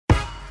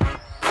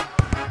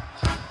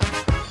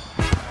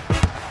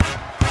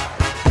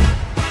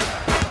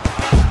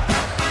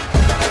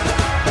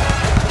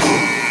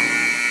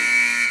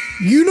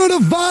know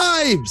the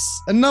vibes.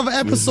 Another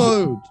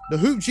episode. The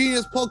Hoop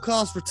Genius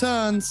podcast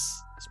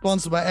returns,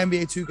 sponsored by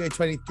NBA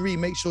 2K23.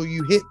 Make sure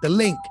you hit the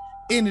link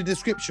in the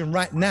description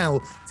right now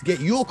to get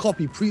your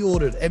copy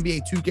pre-ordered,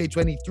 NBA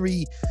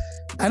 2K23.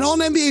 And on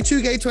NBA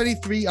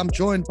 2K23, I'm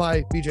joined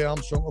by BJ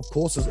Armstrong, of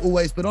course, as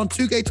always. But on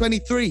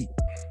 2K23,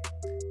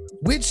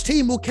 which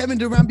team will Kevin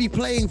Durant be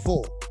playing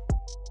for?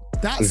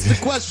 That's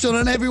the question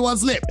on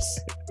everyone's lips.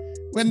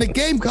 When the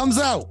game comes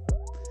out,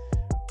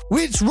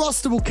 which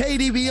roster will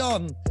KD be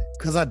on?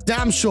 Because I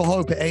damn sure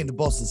hope it ain't the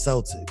Boston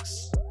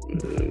Celtics.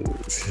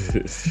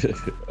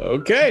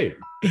 Okay.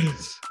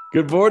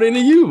 Good morning to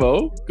you,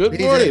 Mo. Good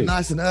morning.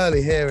 Nice and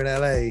early here in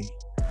LA.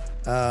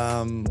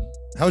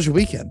 How was your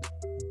weekend?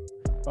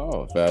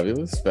 Oh,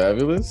 fabulous.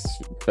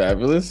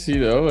 You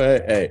know,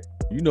 hey,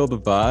 you know the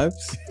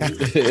vibes.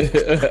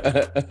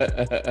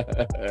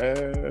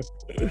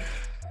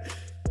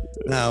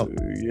 Now,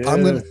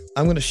 yeah.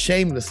 I'm gonna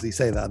shamelessly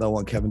say that I don't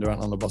want Kevin Durant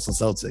on the Boston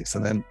Celtics,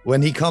 and then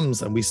when he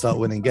comes and we start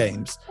winning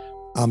games,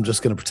 I'm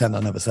just gonna pretend I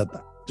never said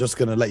that. Just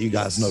gonna let you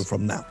guys know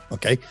from now,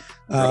 okay?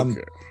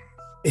 Okay.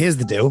 Here's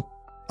the deal.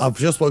 I've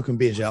just woken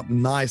BJ up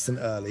nice and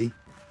early.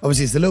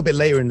 Obviously, it's a little bit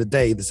later in the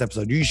day, this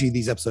episode. Usually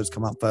these episodes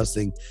come out first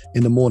thing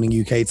in the morning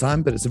UK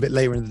time, but it's a bit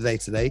later in the day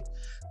today.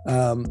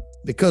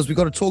 Because we've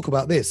got to talk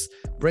about this.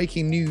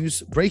 Breaking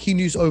news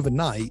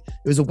overnight.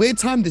 It was a weird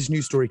time this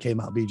news story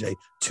came out, BJ.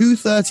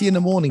 2:30 in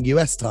the morning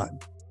US time.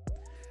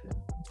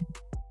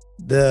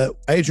 The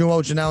Adrian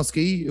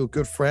Wojnarowski, your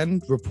good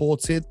friend,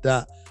 reported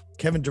that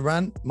Kevin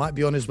Durant might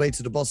be on his way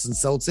to the Boston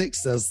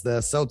Celtics as the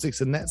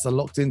Celtics and Nets are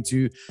locked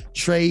into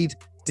trade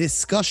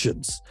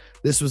discussions.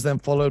 This was then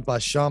followed by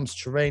Shams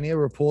Charania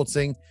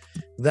reporting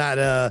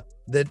that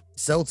the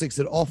Celtics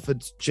had offered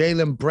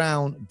Jaylen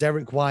Brown,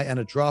 Derek White, and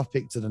a draft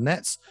pick to the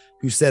Nets,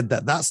 who said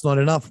that that's not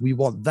enough. We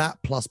want that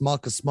plus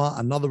Marcus Smart,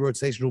 another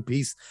rotational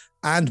piece,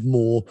 and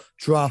more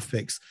draft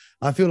picks.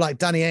 I feel like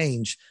Danny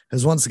Ainge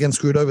has once again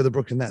screwed over the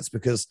Brooklyn Nets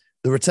because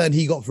the return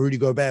he got for Rudy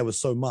Gobert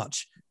was so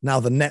much. Now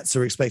the Nets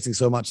are expecting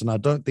so much, and I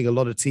don't think a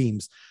lot of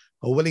teams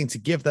are willing to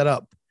give that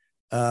up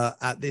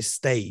at this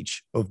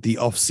stage of the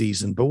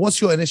offseason. But what's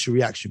your initial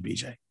reaction,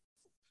 BJ?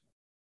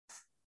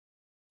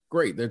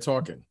 Great, they're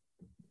talking.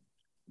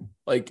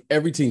 Like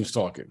every team's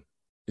talking.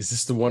 Is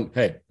this the one?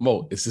 Hey,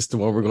 Mo, is this the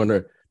one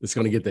that's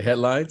gonna get the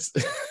headlines?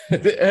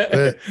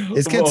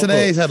 It's get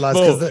today's headlines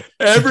because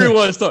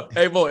everyone's talking.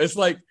 Hey, Mo, it's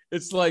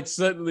like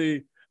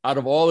suddenly out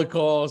of all the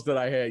calls that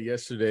I had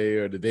yesterday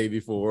or the day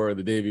before,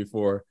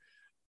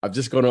 I'm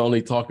just gonna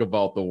only talk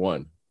about the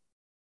one.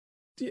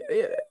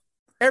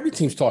 Every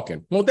team's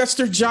talking. Well, that's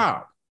their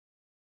job.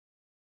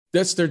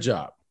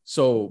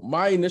 So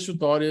my initial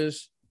thought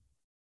is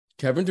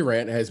Kevin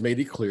Durant has made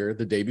it clear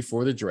the day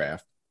before the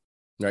draft,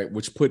 right,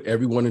 which put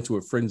everyone into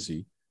a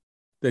frenzy,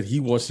 that he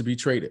wants to be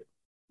traded.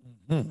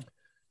 Mm-hmm.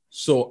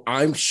 So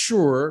I'm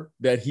sure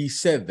that he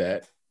said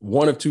that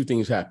one of two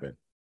things happened.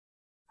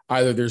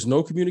 Either there's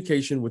no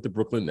communication with the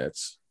Brooklyn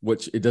Nets,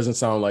 which it doesn't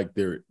sound like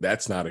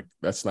that's not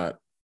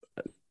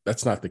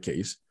the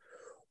case,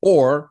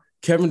 or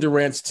Kevin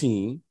Durant's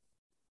team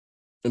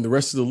and the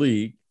rest of the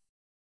league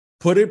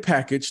put a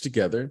package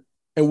together,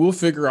 and we'll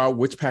figure out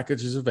which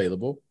package is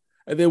available,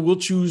 and then we'll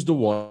choose the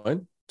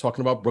one,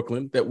 talking about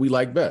Brooklyn, that we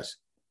like best.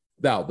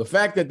 Now, the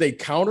fact that they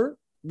counter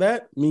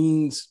that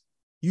means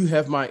you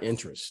have my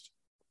interest.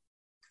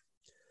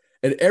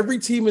 And every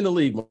team in the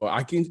league,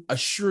 I can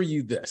assure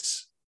you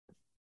this,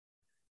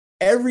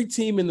 every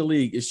team in the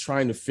league is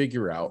trying to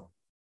figure out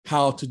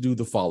how to do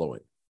the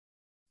following: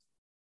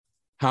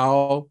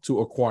 how to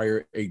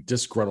acquire a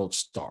disgruntled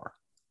star.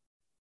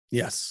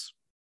 Yes.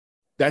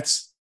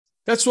 That's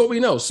what we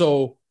know.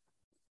 So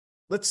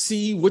let's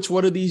see which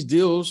one of these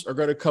deals are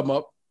going to come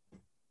up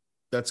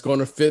that's going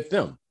to fit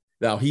them.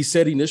 Now, he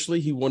said initially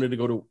he wanted to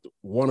go to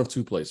one of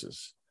two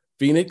places,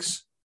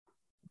 Phoenix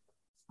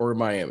or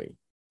Miami.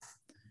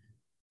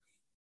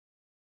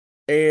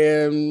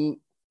 And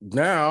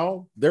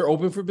now they're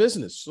open for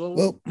business.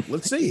 So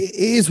let's see. It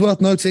is worth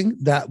noting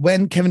that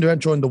when Kevin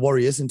Durant joined the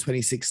Warriors in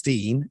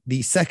 2016,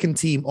 the second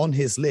team on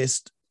his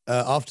list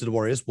after the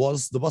Warriors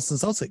was the Boston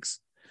Celtics.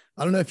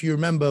 I don't know if you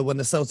remember when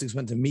the Celtics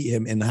went to meet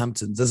him in the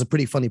Hamptons. There's a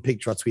pretty funny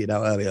picture I tweeted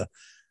out earlier.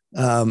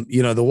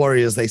 The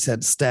Warriors, they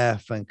sent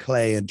Steph and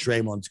Clay and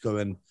Draymond to go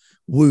and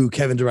woo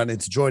Kevin Durant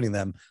into joining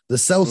them. The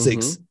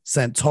Celtics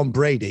sent Tom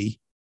Brady,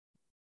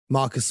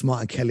 Marcus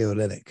Smart, and Kelly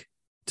Olynyk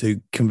to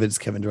convince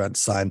Kevin Durant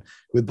to sign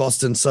with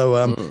Boston. So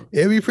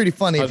it would be pretty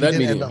funny. How'd that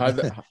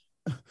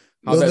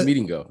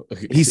meeting go?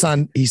 He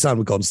signed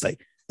with Golden State.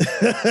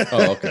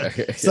 Oh,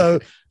 okay.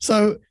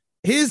 So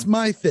here's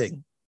my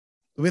thing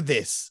with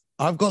this.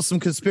 I've got some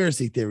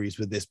conspiracy theories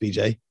with this,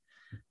 BJ.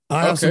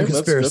 I have some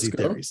conspiracy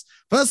theories.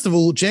 First of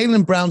all,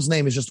 Jaylen Brown's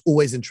name is just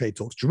always in trade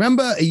talks. Do you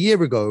remember a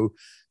year ago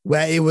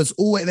where they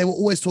were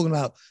always talking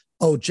about,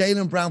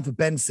 Jaylen Brown for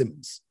Ben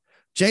Simmons?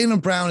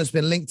 Jaylen Brown has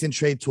been linked in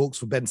trade talks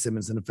for Ben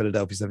Simmons in the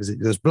Philadelphia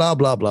 76ers. Blah,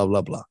 blah, blah,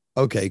 blah, blah.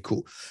 Okay,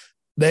 cool.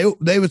 They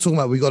were talking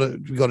about we got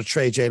to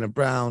trade Jaylen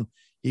Brown.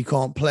 He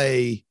can't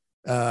play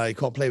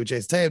with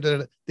Jason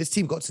Tatum. This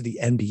team got to the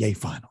NBA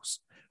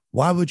Finals.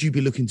 Why would you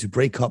be looking to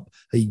break up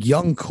a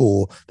young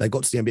core that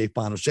got to the NBA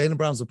Finals? Jaylen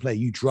Brown's a player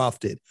you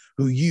drafted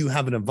who you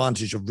have an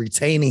advantage of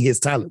retaining his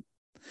talent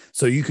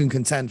so you can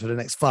contend for the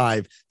next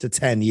 5 to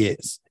 10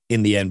 years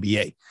in the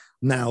NBA.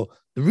 Now,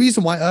 the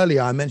reason why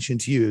earlier I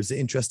mentioned to you it was an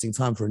interesting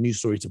time for a news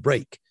story to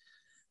break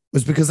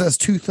was because that's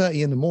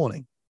 2:30 in the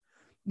morning.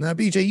 Now,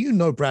 BJ, you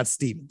know Brad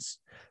Stevens.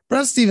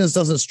 Brad Stevens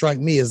doesn't strike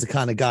me as the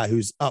kind of guy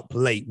who's up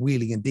late,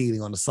 wheeling and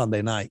dealing on a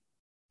Sunday night.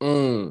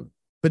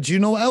 But do you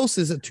know what else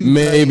is at 2:30?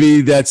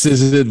 Maybe that's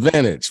his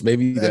advantage.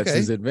 Maybe that's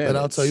his advantage. But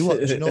I'll tell you what.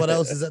 Do you know what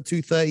else is at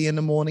 2:30 in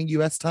the morning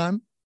US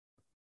time?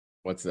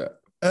 What's that?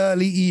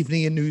 Early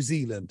evening in New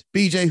Zealand.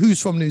 BJ,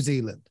 who's from New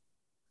Zealand?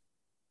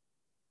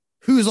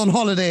 Who's on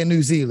holiday in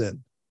New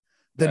Zealand?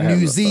 The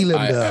New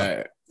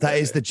Zealander that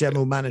is the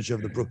general manager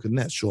of the Brooklyn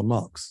Nets, Sean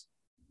Marks.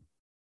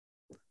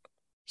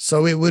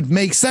 So it would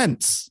make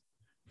sense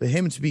for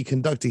him to be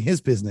conducting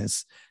his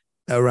business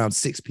around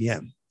 6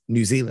 p.m.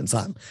 New Zealand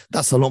time.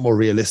 That's a lot more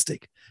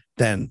realistic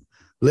than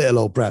little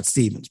old Brad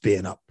Stevens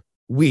being up,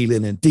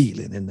 wheeling and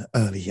dealing in the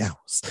early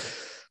hours.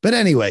 But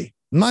anyway,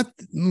 when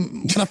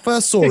I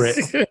first saw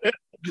it,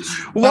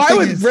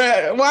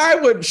 why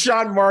would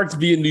Sean Marks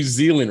be in New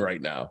Zealand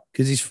right now?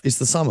 Because it's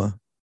the summer.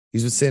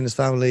 He's with seeing his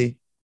family.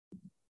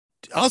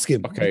 Ask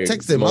him. Okay,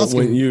 text him. Ask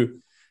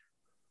him.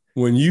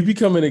 When you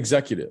become an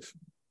executive,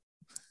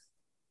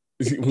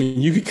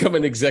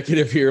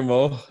 here,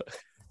 Mo,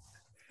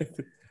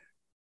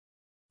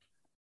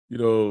 you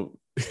know,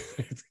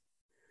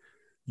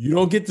 you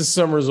don't get the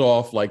summers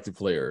off like the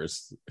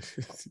players.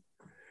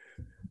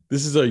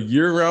 This is a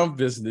year-round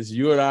business.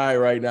 You and I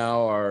right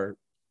now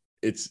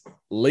it's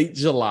late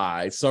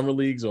July, summer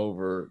league's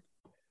over.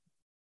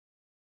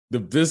 The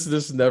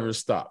business never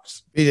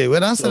stops. BJ,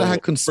 when I said I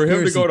had conspiracy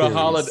for him to go to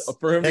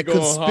holiday,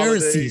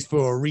 conspiracies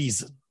for a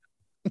reason.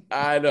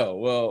 I know.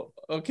 Well,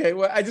 okay.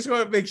 Well, I just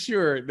want to make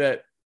sure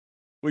that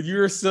when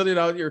you're sending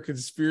out your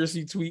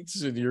conspiracy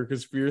tweets and your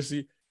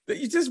conspiracy, that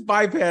you just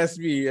bypass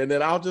me, and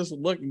then I'll just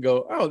look and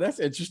go, "Oh, that's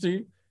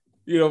interesting,"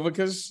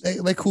 because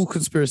they call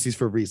conspiracies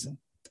for a reason.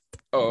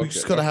 Oh, okay, we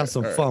just got to have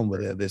some fun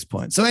with it at this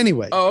point. So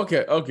anyway. Oh,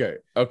 okay.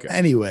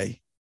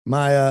 Anyway,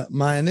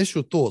 my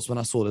initial thoughts when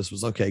I saw this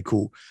was, okay,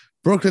 cool.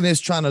 Brooklyn is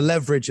trying to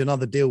leverage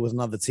another deal with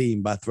another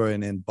team by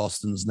throwing in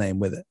Boston's name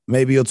with it.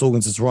 Maybe you're talking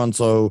to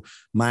Toronto,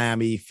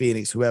 Miami,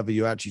 Phoenix, whoever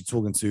you're actually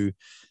talking to,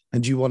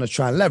 and you want to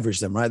try and leverage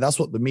them, right? That's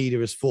what the media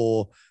is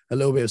for. A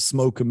little bit of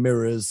smoke and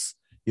mirrors,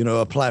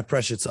 apply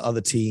pressure to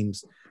other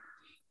teams.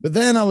 But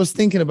then I was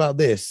thinking about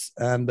this,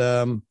 and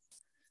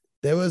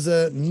there was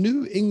a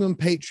New England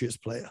Patriots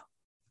player.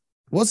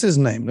 What's his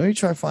name? Let me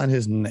try to find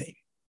his name.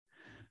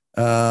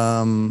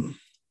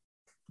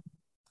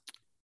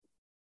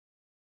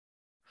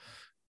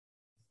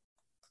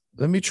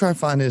 Let me try and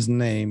find his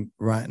name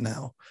right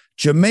now.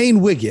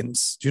 Jermaine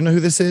Wiggins. Do you know who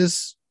this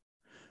is?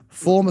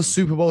 Former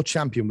Super Bowl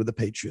champion with the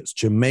Patriots.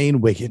 Jermaine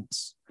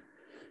Wiggins.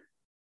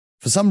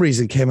 For some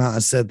reason, came out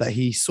and said that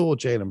he saw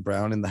Jaylen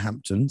Brown in the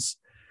Hamptons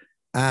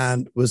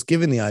and was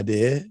given the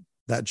idea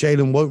that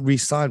Jaylen won't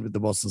re-sign with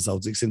the Boston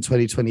Celtics in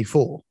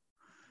 2024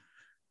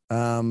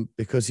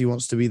 because he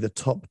wants to be the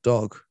top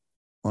dog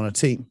on a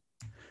team.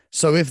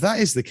 So if that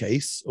is the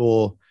case,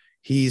 or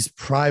he's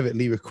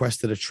privately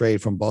requested a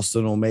trade from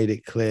Boston or made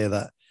it clear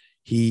that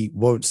he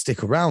won't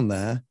stick around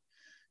there,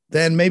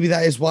 then maybe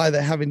that is why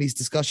they're having these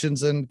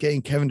discussions, and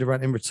getting Kevin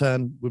Durant in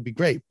return would be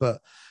great.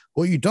 But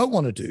what you don't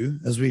want to do,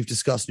 as we've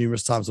discussed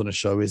numerous times on the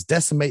show, is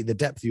decimate the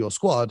depth of your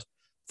squad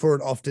for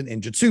an often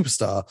injured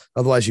superstar.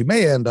 Otherwise, you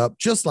may end up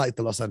just like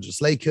the Los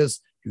Angeles Lakers,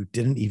 who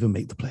didn't even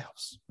make the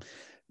playoffs.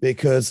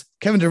 Because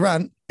Kevin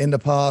Durant, in the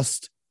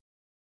past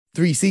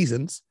 3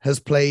 seasons, has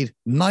played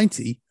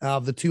 90 out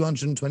of the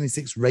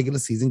 226 regular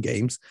season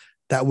games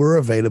that were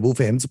available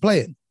for him to play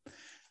in.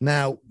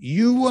 Now,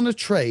 you want to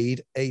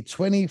trade a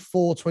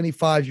 24,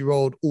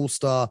 25-year-old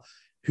all-star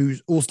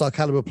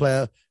caliber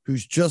player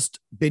who's just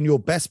been your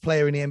best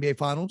player in the NBA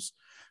Finals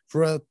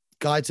for a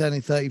guy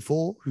turning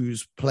 34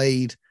 who's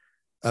played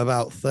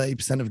about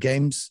 30% of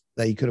games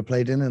that he could have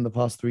played in the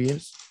past 3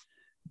 years?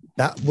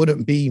 That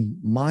wouldn't be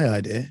my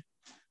idea.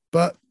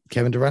 But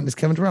Kevin Durant is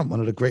Kevin Durant, one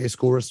of the greatest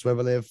scorers to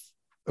ever live.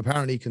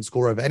 Apparently, he can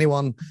score over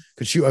anyone,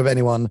 could shoot over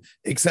anyone,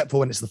 except for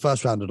when it's the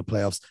first round of the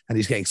playoffs and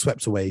he's getting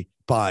swept away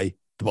by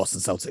the Boston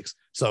Celtics.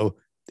 So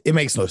it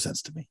makes no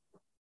sense to me.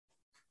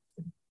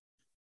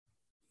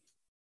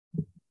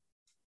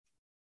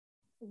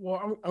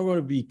 Well, I'm going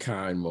to be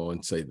kind, Mo,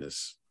 and say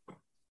this.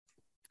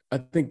 I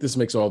think this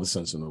makes all the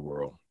sense in the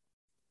world.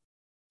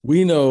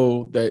 We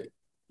know that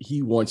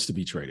he wants to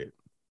be traded.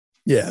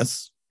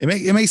 Yes. It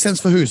makes sense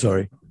for who,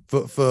 sorry?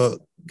 For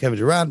Kevin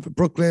Durant, for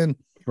Brooklyn?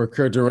 For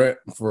Kevin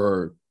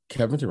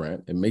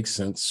Durant, it makes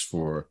sense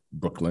for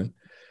Brooklyn.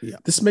 Yeah.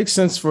 This makes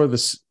sense for the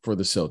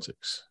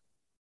Celtics.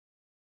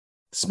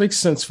 This makes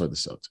sense for the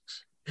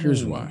Celtics.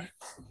 Here's why.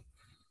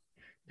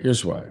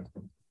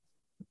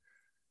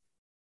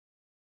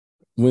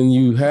 When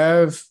you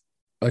have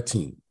a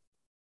team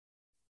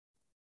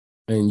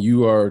and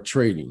you are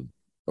trading,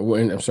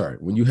 when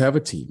you have a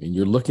team and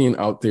you're looking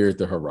out there at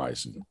the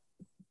horizon,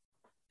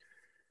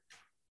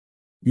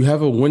 you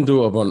have a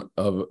window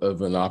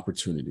of an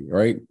opportunity,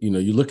 right?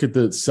 You look at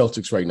the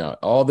Celtics right now.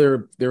 All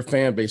their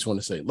fan base want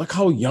to say, "Look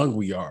how young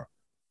we are.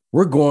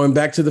 We're going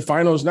back to the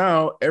finals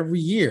now every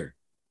year.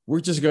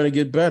 We're just going to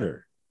get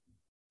better."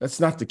 That's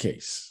not the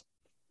case.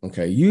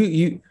 Okay,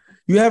 you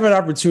have an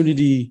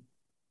opportunity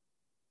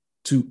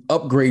to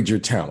upgrade your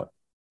talent.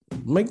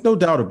 Make no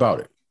doubt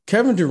about it.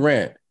 Kevin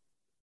Durant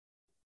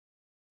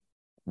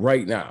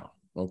right now,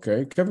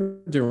 okay?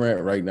 Kevin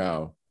Durant right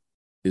now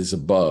is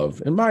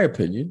above, in my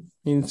opinion.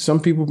 I mean, some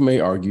people may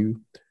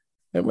argue,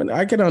 and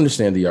I can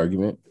understand the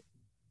argument,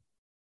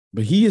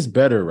 but he is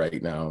better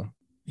right now.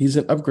 He's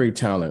an upgrade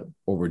talent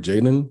over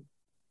Jaylen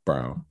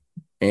Brown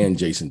and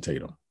Jason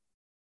Tatum.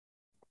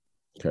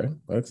 Okay,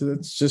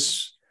 that's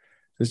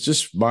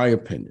just my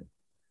opinion.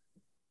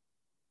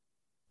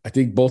 I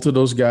think both of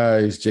those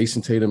guys,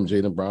 Jason Tatum,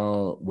 Jaylen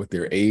Brown, with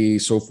their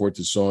age, so forth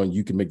and so on,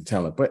 you can make the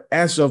talent. But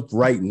as of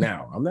right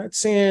now, I'm not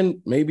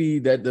saying maybe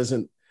that's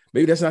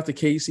not the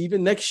case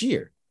even next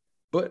year.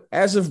 But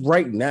as of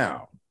right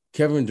now,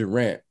 Kevin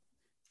Durant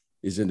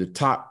is in the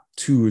top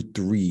 2 or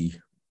 3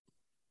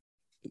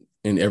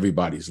 in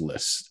everybody's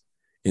list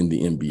in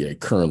the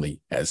NBA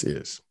currently as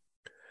is.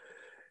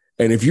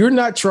 And if you're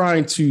not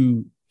trying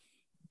to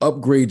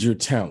upgrade your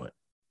talent,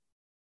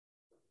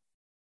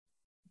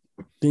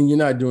 then you're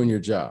not doing your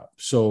job.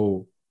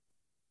 So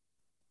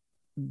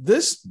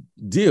this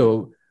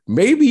deal,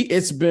 maybe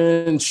it's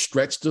been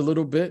stretched a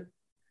little bit.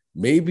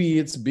 Maybe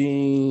it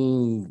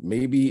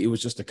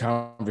was just a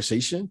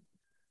conversation.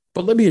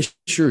 But let me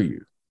assure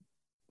you,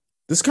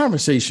 this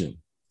conversation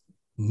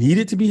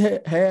needed to be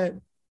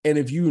had. And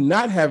if you're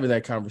not having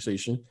that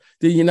conversation,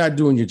 then you're not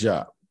doing your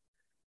job.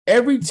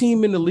 Every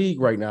team in the league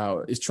right now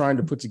is trying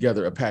to put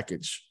together a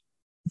package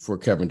for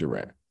Kevin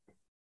Durant.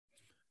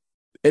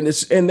 And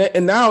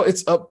now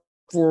it's up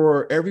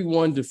for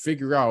everyone to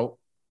figure out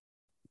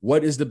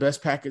what is the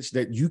best package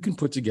that you can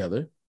put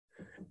together.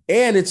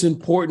 And it's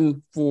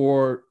important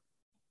for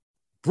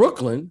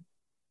Brooklyn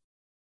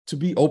to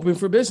be open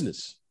for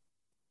business.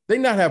 They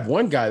not have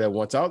one guy that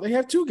wants out. They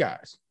have 2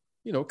 guys.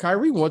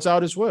 Kyrie wants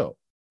out as well.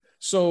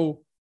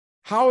 So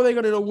how are they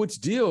going to know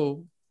which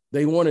deal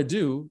they want to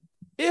do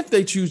if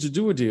they choose to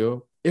do a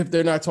deal if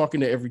they're not talking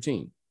to every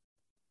team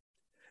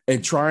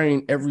and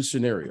trying every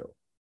scenario?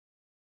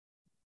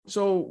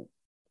 So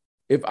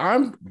if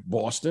I'm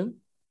Boston,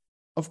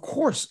 of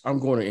course I'm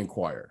going to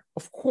inquire.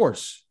 Of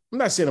course. I'm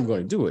not saying I'm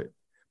going to do it,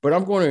 but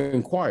I'm going to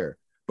inquire,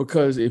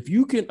 because if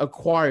you can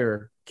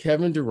acquire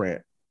Kevin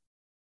Durant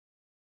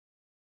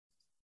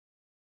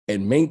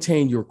and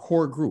maintain your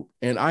core group,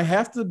 and I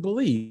have to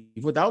believe,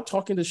 without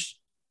talking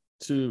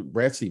to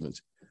Brad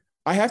Stevens,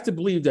 I have to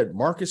believe that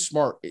Marcus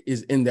Smart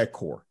is in that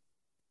core.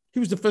 He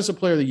was Defensive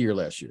Player of the Year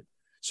last year.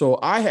 So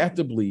I have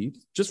to believe,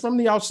 just from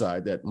the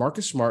outside, that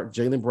Marcus Smart,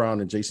 Jaylen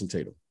Brown, and Jason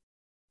Tatum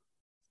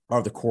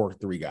are the core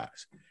 3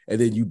 guys. And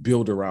then you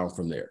build around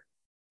from there.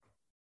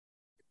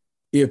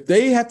 If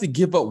they have to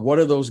give up one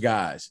of those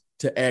guys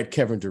to add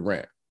Kevin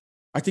Durant,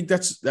 I think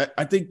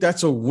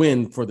that's a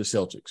win for the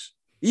Celtics.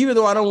 Even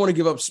though I don't want to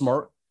give up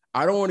Smart,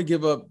 I wouldn't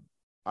give up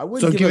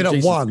give it up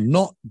Jason one, Tatum.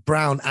 not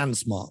Brown and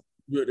Smart.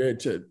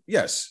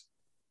 Yes.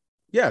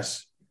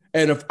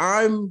 And if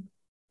I'm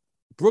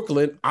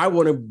Brooklyn, I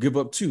want to give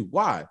up 2.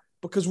 Why?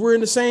 Because we're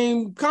in the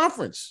same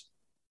conference.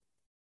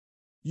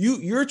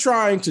 You're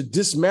trying to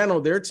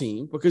dismantle their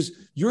team because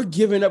you're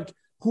giving up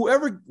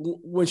whoever.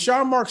 When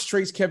Sean Marks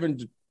trades Kevin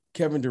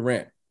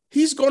Durant,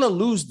 he's going to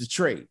lose the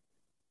trade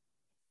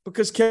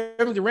because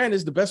Kevin Durant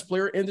is the best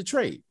player in the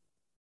trade.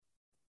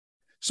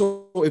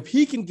 So if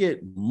he can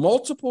get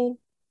multiple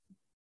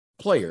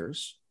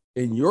players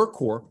in your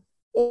core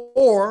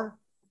or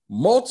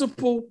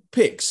multiple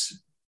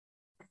picks,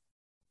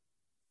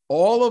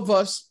 all of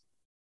us,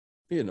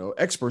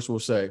 experts will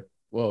say,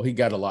 well, he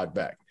got a lot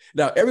back.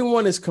 Now,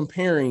 everyone is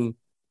comparing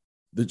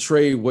the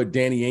trade what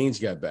Danny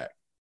Ainge got back.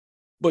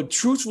 But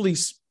truthfully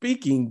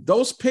speaking,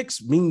 those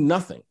picks mean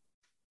nothing.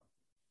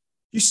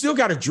 You still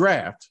got to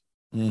draft,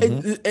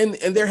 and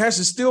there has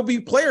to still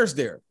be players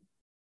there.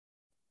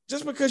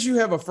 Just because you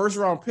have a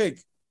first-round pick,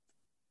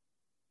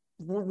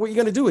 what are you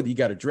going to do with it? You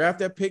got to draft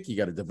that pick. You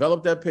got to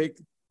develop that pick.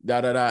 You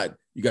got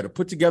to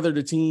put together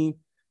the team.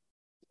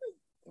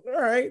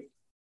 All right.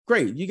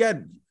 Great. You got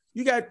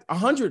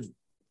 100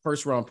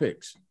 first-round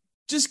picks.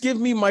 Just give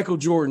me Michael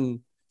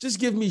Jordan. Just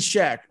give me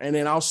Shaq, and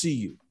then I'll see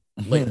you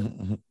later.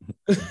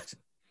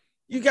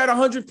 You got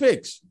 100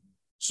 picks.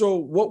 So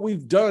what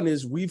we've done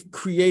is we've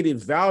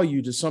created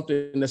value to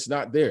something that's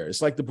not there.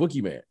 It's like the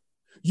boogeyman.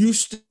 You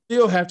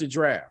still have to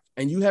draft,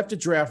 and you have to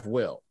draft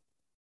well.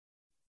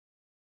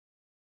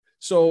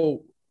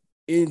 So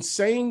in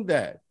saying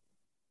that,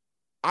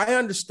 I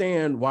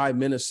understand why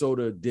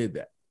Minnesota did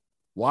that.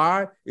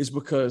 Why? It's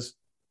because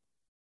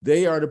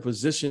they are in a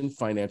position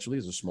financially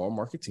as a small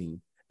market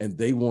team, and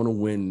they want to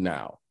win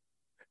now.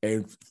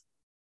 And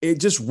it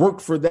just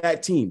worked for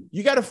that team.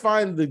 You got to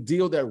find the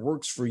deal that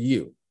works for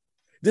you.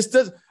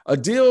 A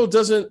deal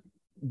doesn't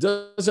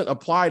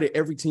apply to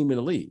every team in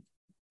the league.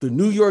 The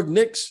New York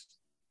Knicks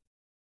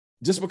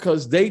just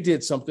because they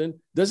did something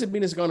doesn't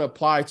mean it's going to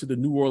apply to the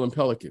New Orleans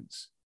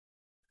Pelicans.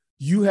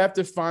 You have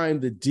to find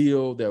the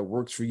deal that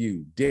works for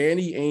you.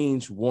 Danny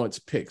Ainge wants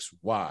picks.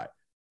 Why?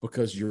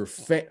 Because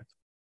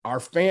our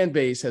fan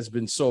base has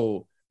been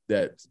sold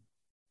that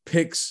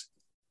picks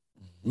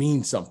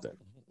mean something.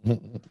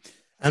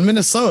 And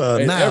Minnesota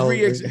and now.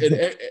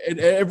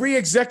 Every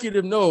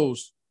executive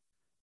knows.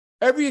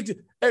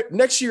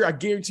 Next year, I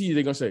guarantee you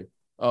they're going to say,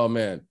 oh,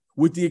 man,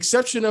 with the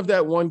exception of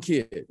that one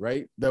kid,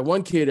 right? That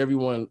one kid,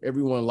 everyone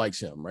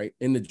likes him, right?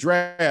 In the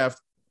draft,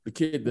 the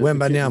kid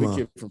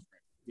from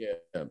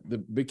the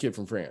big kid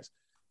from France.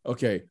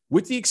 Okay,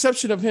 with the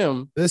exception of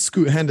him, there's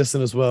Scoot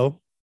Henderson as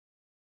well.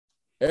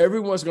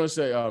 Everyone's going to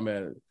say, "Oh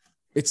man,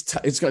 it's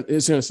going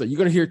to say." You're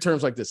going to hear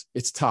terms like this.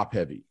 It's top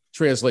heavy.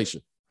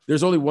 Translation: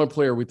 there's only one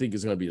player we think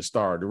is going to be a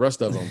star. The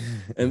rest of them,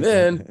 and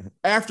then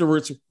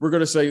afterwards, we're going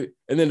to say,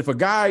 and then if a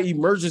guy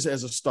emerges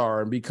as a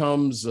star and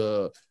becomes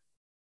a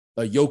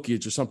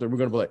Jokic or something, we're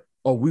going to be like,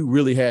 "Oh, we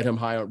really had him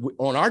high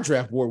on our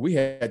draft board. We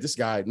had this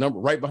guy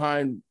right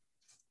behind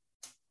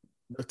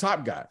the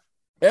top guy."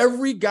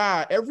 Every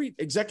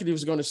executive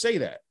is going to say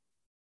that.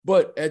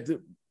 But at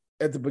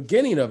the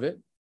beginning of it,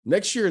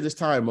 next year this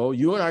time, Mo,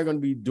 you and I are going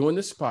to be doing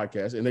this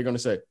podcast, and they're going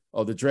to say,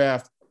 oh, the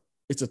draft,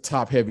 it's a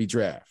top-heavy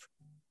draft.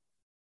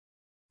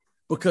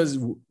 Because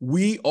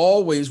we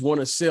always want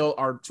to sell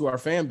to our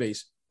fan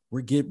base,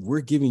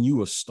 we're giving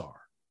you a star.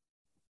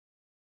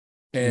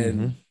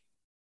 And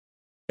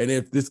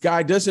if this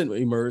guy doesn't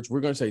emerge,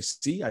 we're going to say,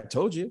 see, I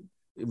told you,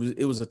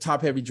 it was a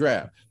top-heavy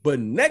draft. But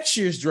next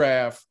year's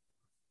draft,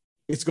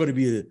 it's going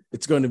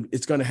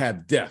to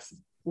have depth.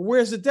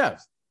 Where's the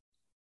depth?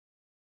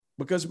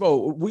 Because,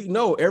 Bo, we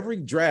know every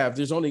draft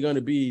there's only going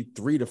to be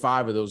 3 to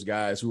 5 of those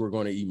guys who are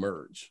going to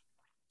emerge.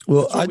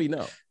 Well, we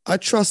know. I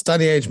trust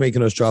Danny Ainge making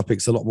those draft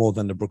picks a lot more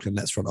than the Brooklyn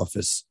Nets front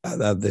office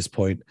at this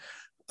point.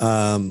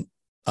 I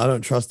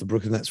don't trust the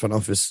Brooklyn Nets front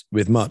office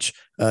with much,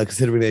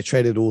 considering they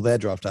traded all their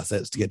draft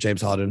assets to get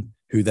James Harden,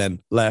 who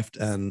then left,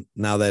 and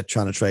now they're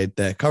trying to trade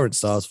their current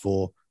stars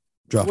for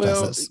draft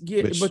assets.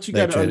 Yeah, but you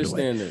got to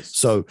understand this.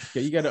 So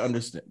you got to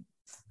understand.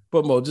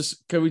 But Mo,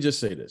 can we just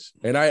say this?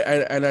 And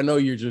I know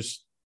you're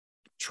just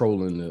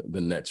trolling the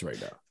Nets right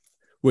now.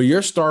 Well,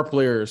 your star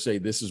players say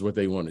this is what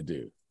they want to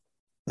do.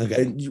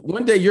 Okay. And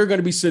one day you're going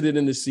to be sitting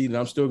in the seat, and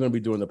I'm still going to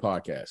be doing the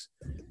podcast.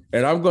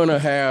 And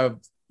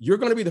you're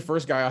going to be the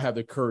first guy I'll have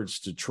the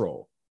courage to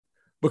troll,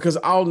 because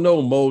I'll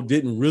know Mo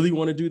didn't really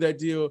want to do that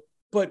deal,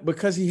 but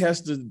because he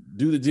has to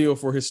do the deal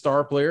for his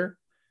star player,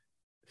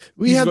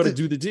 he's going to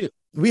do the deal.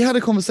 We had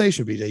a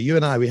conversation, BJ. You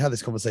and I, we had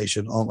this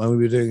conversation when we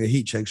were doing a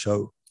Heat Check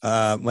show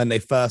when they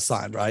first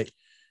signed, right?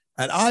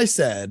 And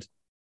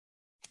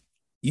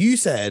you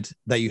said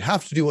that you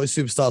have to do what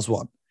superstars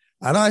want.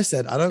 And I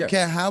said, I don't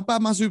care how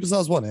bad my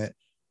superstars want it.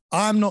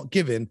 I'm not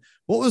giving.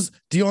 What was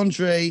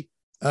DeAndre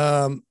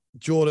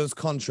Jordan's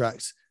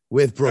contract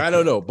with Brooklyn? I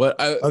don't know, but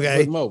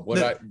Mo,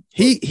 I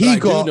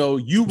do know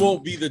you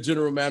won't be the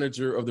general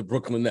manager of the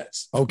Brooklyn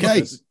Nets.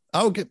 Okay.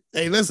 Okay.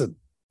 Hey, listen.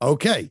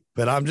 Okay,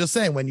 but I'm just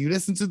saying, when you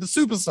listen to the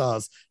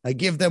superstars and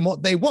give them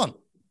what they want,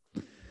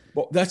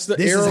 well, that's the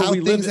era we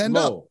live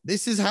in.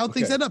 This is how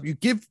things end up. You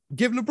give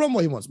LeBron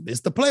what he wants, miss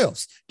the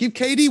playoffs. Give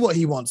KD what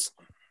he wants,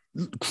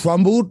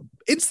 crumbled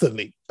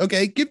instantly.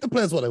 Okay, give the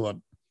players what they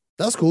want.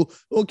 That's cool.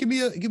 Or give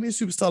me a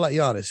superstar like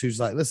Giannis, who's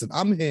like, listen,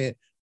 I'm here,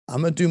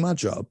 I'm gonna do my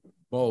job.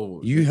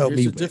 Oh, you help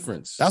me. Here's the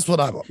difference. That's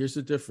what I want. Here's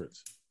the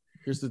difference,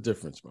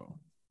 Mo.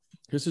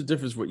 Here's the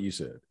difference. What you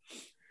said.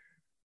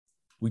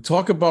 We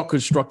talk about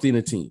constructing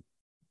a team.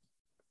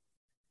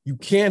 You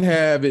can't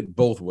have it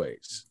both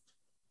ways.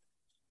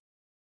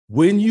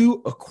 When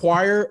you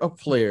acquire a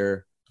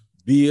player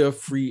via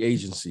free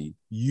agency,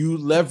 you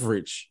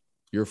leverage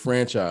your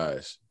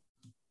franchise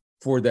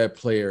for that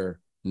player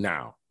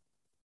now.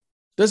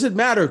 Doesn't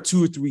matter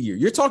 2 or 3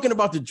 years. You're talking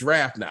about the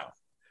draft now.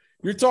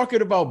 You're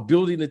talking about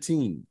building a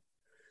team.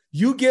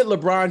 You get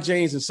LeBron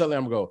James and suddenly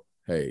I'm going to go,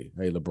 hey,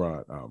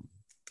 LeBron,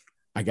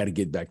 I got to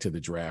get back to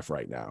the draft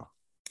right now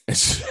and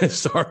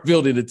start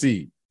building a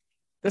team.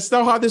 That's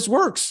not how this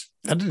works.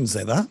 I didn't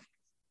say that.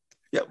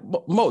 Yeah,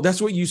 Mo, that's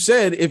what you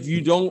said. If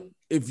you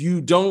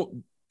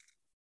don't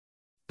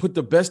put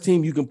the best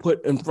team you can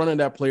put in front of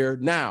that player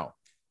now,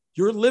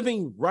 you're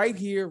living right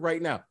here,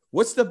 right now.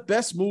 What's the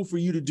best move for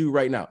you to do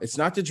right now? It's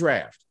not the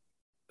draft.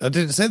 I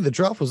didn't say the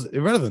draft was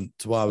irrelevant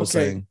to what I was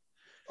saying.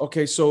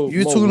 Okay, so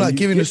you're talking about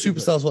giving the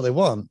superstars what they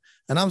want,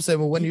 and I'm saying,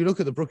 well, when you look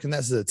at the Brooklyn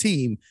Nets as a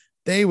team,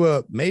 they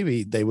would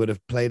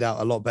have played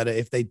out a lot better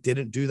if they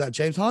didn't do that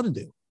James Harden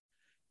deal.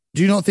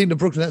 Do you not think the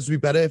Brooklyn Nets would be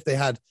better if they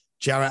had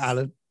Jarrett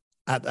Allen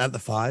at the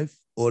 5,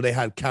 or they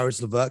had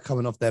Karis LeVert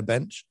coming off their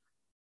bench,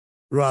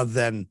 rather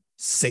than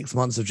 6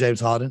 months of James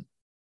Harden?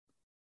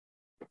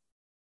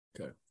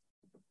 Okay.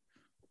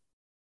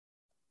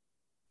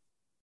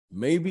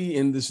 Maybe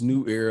in this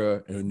new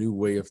era and a new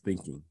way of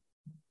thinking,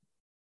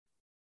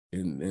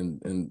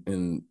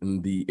 in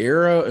the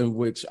era in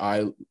which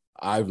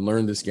I've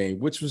learned this game,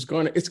 which it's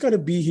going to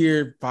be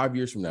here 5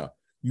 years from now,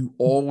 you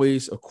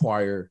always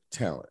acquire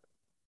talent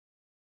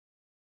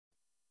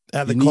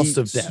at the cost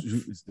of depth.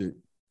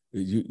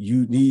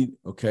 You need,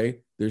 okay,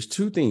 there's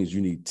two things.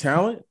 You need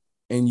talent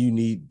and you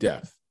need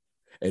depth.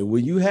 And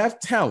when you have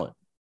talent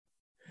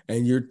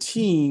and your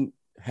team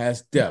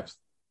has depth,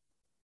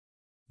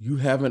 you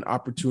have an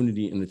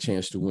opportunity and a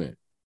chance to win.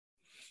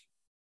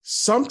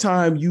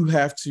 Sometimes you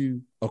have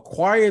to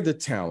acquire the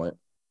talent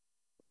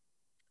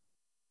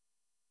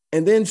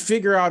and then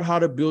figure out how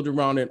to build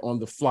around it on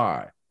the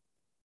fly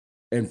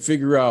and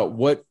figure out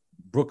what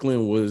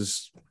Brooklyn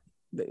was.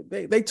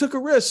 They took a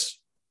risk.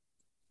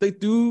 They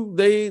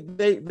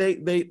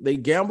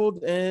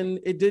gambled and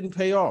it didn't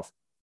pay off.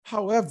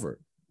 However,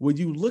 when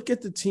you look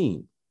at the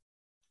team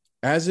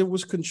as it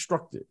was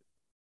constructed,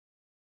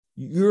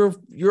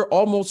 you're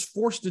almost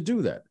forced to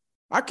do that.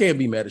 I can't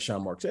be mad at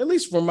Sean Marks, at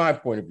least from my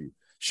point of view.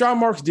 Sean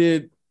Marks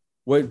did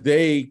what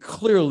they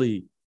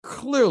clearly,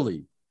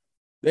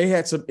 they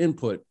had some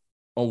input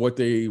on what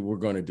they were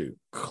going to do.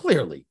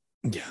 Clearly.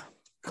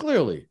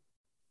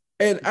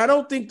 And I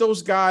don't think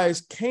those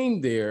guys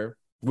came there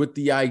with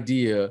the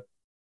idea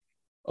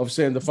of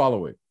saying the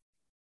following.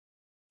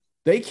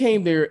 They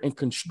came there and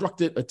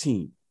constructed a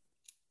team.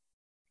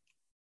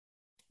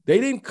 They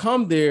didn't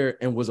come there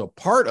and was a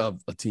part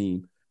of a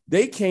team.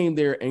 They came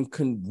there and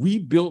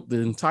rebuilt the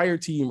entire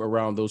team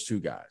around those two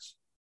guys.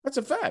 That's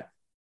a fact.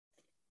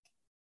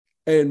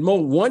 And Mo,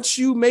 once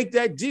you make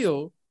that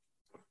deal,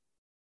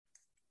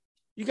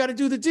 you got to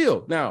do the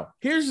deal. Now,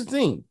 here's the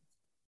thing.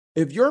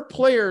 If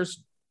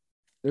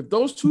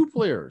those two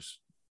players,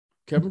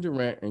 Kevin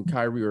Durant and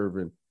Kyrie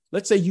Irving,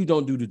 let's say you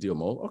don't do the deal,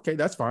 Mo. Okay,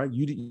 that's fine.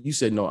 You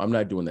said, no, I'm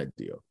not doing that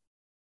deal.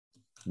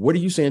 What are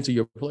you saying to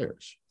your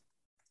players?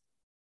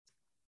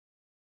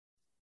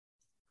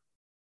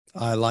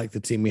 I like the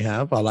team we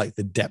have. I like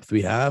the depth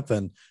we have.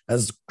 And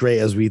as great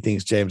as we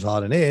think James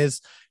Harden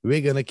is,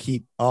 we're going to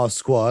keep our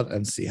squad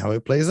and see how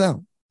it plays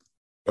out.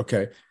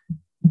 Okay.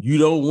 You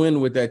don't win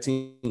with that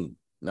team.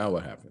 Now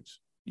what happens?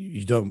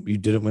 You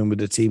didn't win with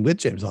the team with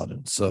James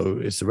Harden. So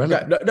it's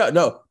irrelevant.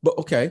 No. But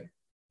okay.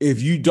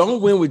 If you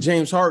don't win with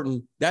James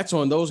Harden, that's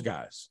on those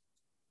guys.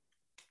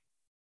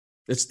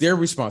 It's their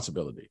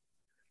responsibility.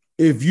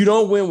 If you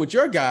don't win with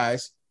your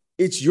guys,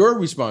 it's your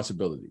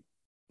responsibility.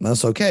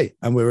 That's okay.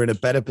 And we're in a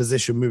better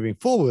position moving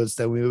forwards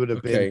than we would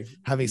have been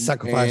having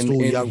sacrificed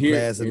all young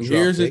players. And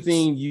here's the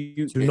thing.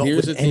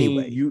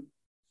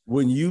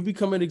 When you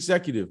become an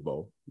executive,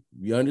 Bo,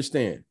 you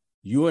understand,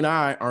 you and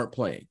I aren't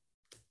playing.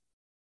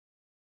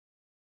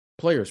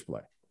 Players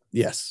play.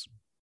 Yes.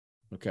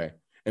 Okay.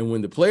 And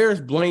when the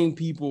players blame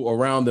people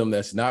around them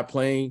that's not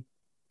playing,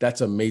 that's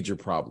a major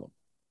problem.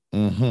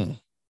 Mm-hmm.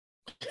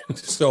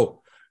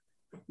 So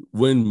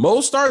when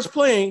Mo starts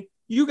playing,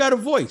 you got a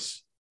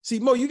voice. See,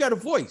 Mo, you got a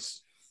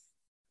voice.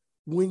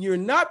 When you're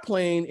not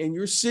playing and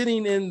you're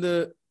sitting in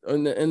the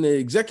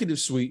executive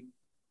suite,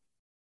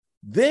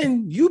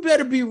 then you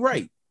better be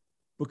right.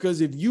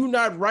 Because if you're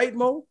not right,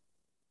 Mo,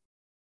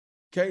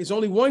 okay, it's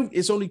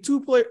only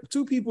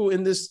two people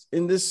in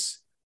this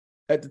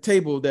at the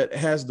table that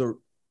has the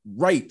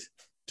right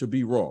to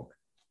be wrong.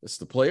 It's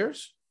the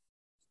players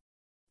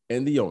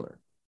and the owner.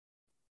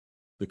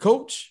 The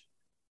coach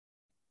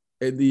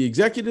and the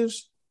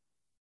executives,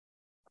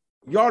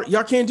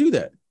 y'all can't do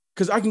that.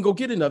 Because I can go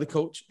get another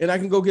coach and I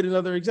can go get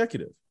another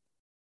executive.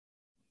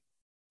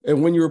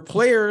 And when your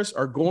players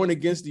are going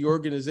against the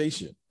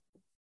organization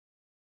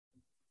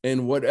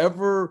and whether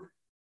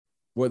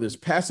it's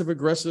passive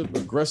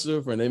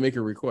aggressive, and they make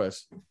a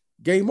request,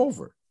 game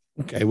over.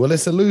 Okay, well,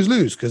 it's a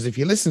lose-lose because if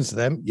you listen to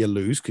them, you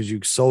lose because you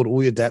sold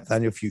all your depth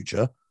and your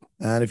future.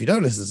 And if you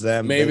don't listen to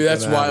them, maybe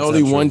that's why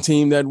only one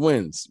team that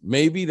wins.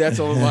 Maybe that's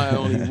why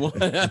only one.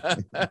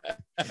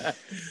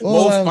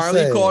 Mo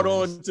finally caught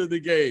on to the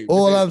game.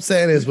 All I'm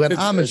saying is when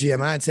I'm a GM,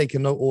 I ain't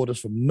taking no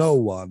orders from no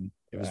one.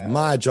 It was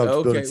my job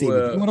to build a team.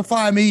 If you want to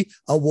fire me,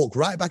 I'll walk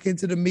right back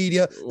into the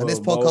media, and this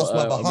podcast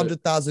will have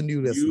 100,000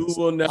 new listeners. You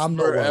will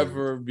never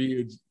ever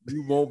be.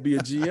 You won't be a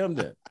GM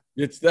then.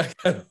 It's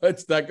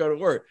not going to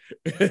work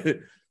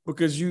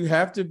because you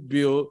have to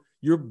build.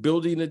 You're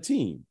building a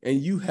team,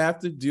 and you have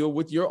to deal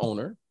with your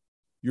owner.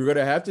 You're going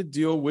to have to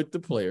deal with the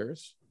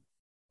players,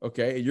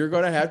 okay? And you're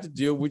going to have to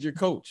deal with your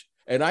coach.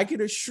 And I can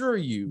assure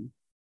you,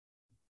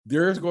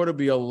 there's going to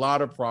be a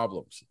lot of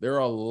problems. There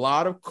are a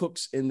lot of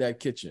cooks in that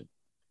kitchen.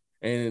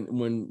 And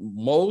when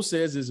Mo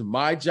says it's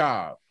my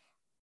job,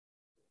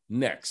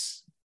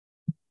 next,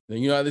 then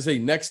you know how they say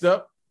next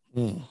up?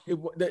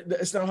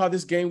 That's not how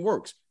this game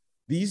works.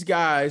 These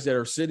guys that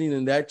are sitting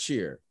in that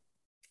chair,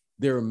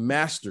 they're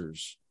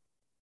masters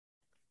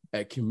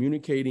at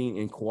communicating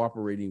and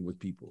cooperating with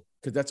people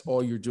because that's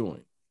all you're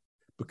doing.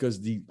 Because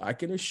I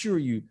can assure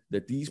you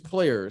that these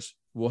players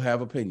will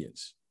have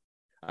opinions.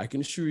 I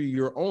can assure you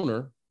your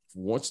owner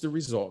wants the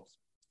results,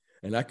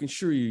 and I can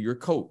assure you your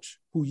coach,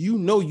 who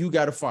you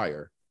got to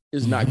fire,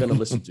 is not going to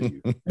listen to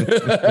you.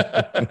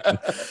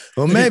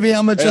 Well, maybe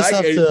I'm going to just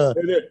have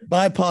to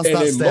bypass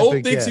that step Mo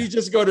again. thinks he's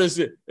just going to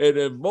sit, and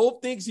then Mo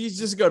thinks he's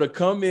just going to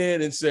come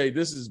in and say,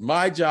 this is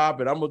my job,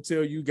 and I'm going to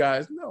tell you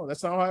guys, no,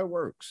 that's not how it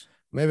works.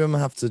 Maybe I'm going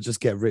to have to just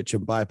get rich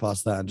and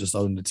bypass that and just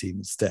own the team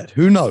instead.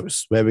 Who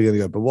knows where we're going to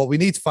go? But what we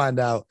need to find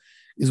out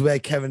is where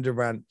Kevin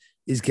Durant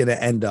is going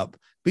to end up.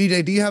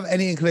 BJ, do you have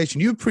any inclination?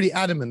 You were pretty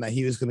adamant that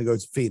he was going to go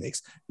to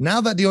Phoenix.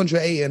 Now that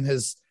DeAndre Ayton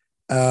has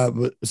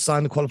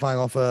signed the qualifying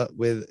offer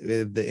with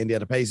the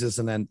Indiana Pacers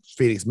and then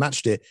Phoenix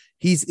matched it,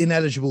 he's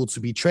ineligible to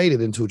be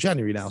traded until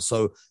January now.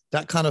 So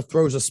that kind of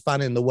throws a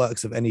span in the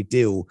works of any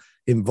deal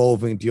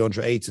involving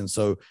DeAndre Ayton.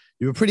 So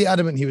you were pretty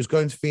adamant he was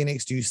going to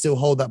Phoenix. Do you still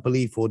hold that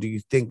belief, or do you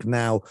think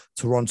now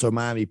Toronto,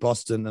 Miami,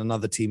 Boston,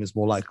 another team is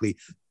more likely?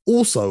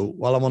 Also,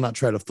 while I'm on that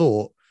trail of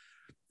thought,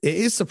 it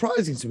is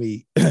surprising to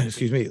me,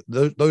 excuse me,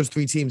 those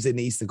three teams in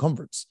the Eastern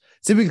Conference.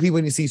 Typically,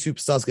 when you see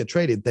superstars get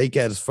traded, they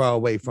get as far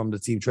away from the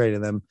team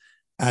trading them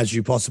as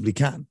you possibly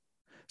can.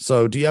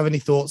 So do you have any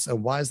thoughts,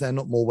 and why is there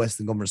not more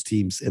Western Conference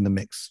teams in the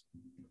mix?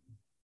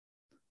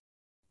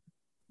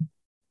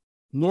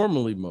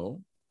 Normally,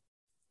 Mo,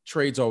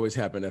 trades always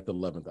happen at the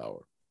 11th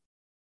hour.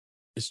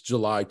 It's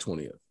July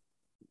 20th.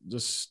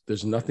 Just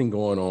there's nothing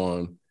going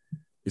on.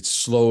 It's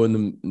slow in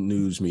the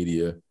news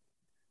media.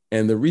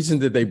 And the reason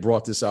that they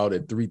brought this out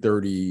at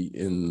 3:30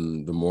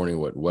 in the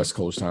morning, West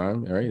Coast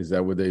time, right? Is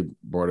that where they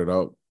brought it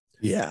out?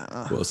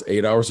 Yeah. Well, it's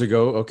 8 hours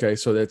ago. Okay,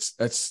 so that's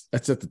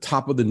at the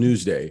top of the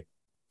news day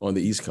on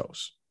the East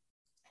Coast.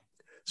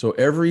 So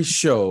every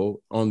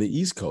show on the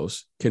East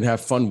Coast can have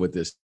fun with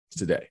this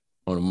today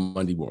on a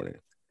Monday morning.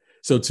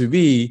 So to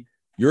me,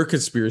 your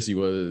conspiracy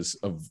was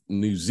of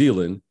New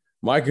Zealand.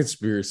 My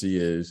conspiracy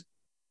is,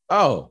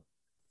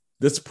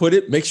 let's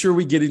make sure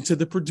we get into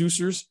the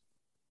producers'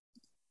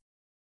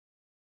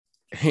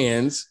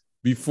 hands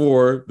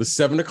before the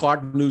 7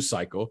 o'clock news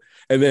cycle.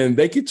 And then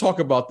they can talk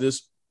about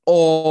this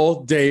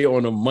all day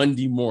on a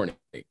Monday morning.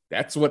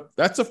 That's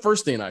the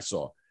first thing I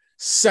saw.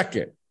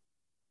 Second,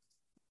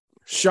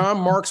 Sean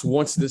Marks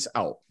wants this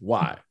out.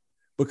 Why?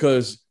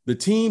 Because the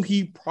team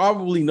he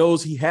probably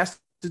knows he has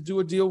to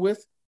do a deal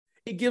with,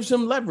 it gives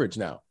him leverage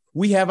now.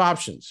 We have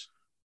options.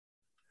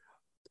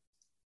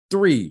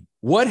 3,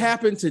 what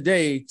happened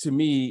today to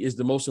me is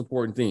the most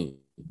important thing.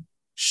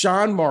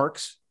 Sean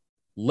Marks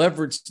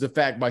leveraged the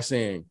fact by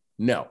saying,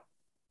 no,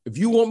 if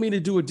you want me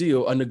to do a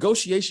deal, a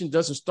negotiation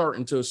doesn't start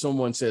until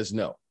someone says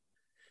no.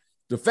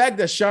 The fact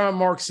that Sean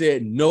Marks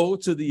said no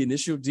to the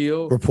initial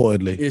deal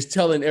reportedly is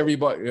telling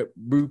everybody,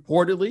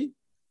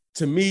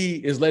 to me,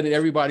 is letting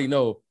everybody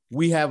know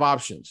we have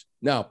options.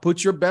 Now,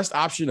 put your best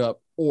option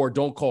up or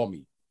don't call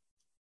me.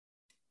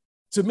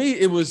 To me,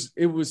 it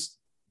was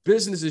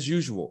business as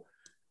usual.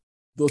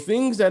 The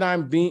things that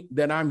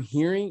I'm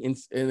hearing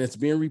and it's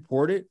being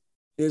reported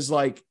is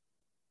like,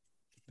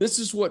 this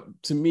is what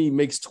to me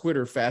makes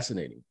Twitter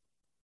fascinating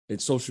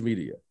and social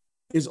media,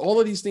 is all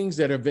of these things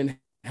that have been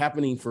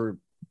happening for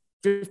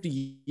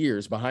 50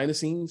 years behind the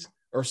scenes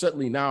are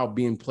suddenly now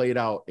being played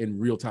out in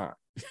real time.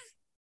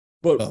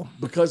 But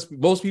because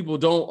most people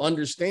don't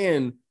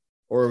understand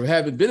or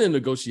haven't been in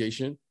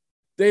negotiation,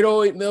 they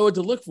don't know what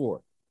to look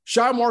for.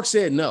 Sean Marks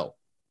said no.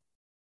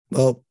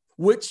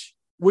 Which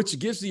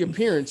gives the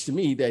appearance to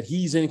me that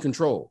he's in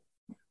control.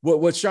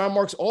 What Sean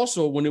Marks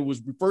also, when it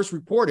was first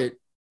reported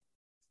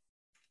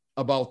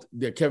about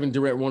that Kevin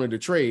Durant wanted to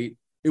trade,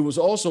 it was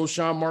also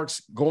Sean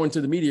Marks going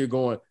to the media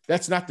going,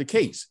 that's not the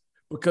case,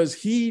 because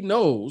he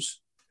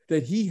knows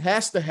that he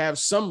has to have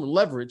some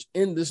leverage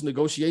in this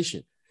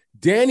negotiation.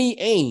 Danny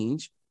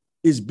Ainge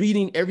is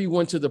beating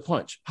everyone to the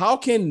punch. How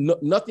can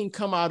nothing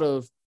come out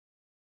of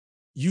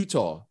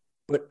Utah,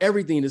 but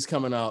everything is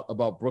coming out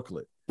about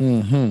Brooklyn?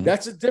 Mm-hmm.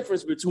 That's the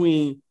difference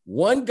between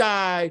one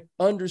guy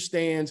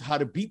understands how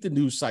to beat the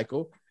news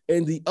cycle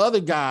and the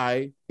other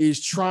guy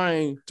is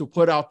trying to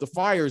put out the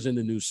fires in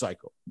the news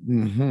cycle.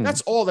 Mm-hmm.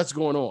 That's all that's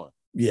going on.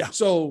 Yeah.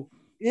 So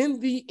in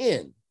the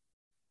end,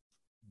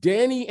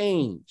 Danny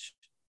Ainge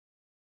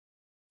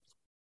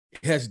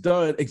has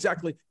done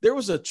exactly. There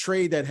was a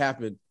trade that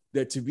happened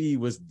that to me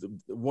was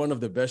one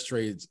of the best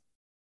trades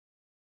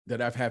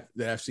that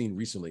I've seen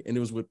recently, and it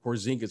was with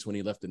Porzingis when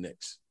he left the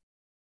Knicks.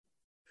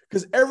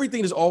 Because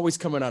everything is always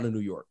coming out of New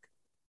York,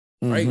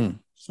 right? Mm-hmm.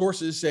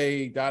 Sources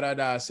say,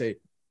 say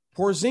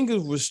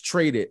Porzingis was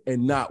traded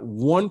and not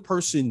one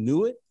person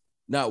knew it.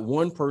 Not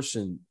one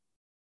person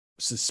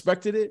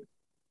suspected it.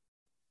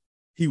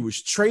 He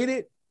was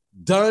traded,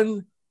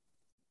 done.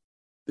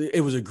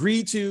 It was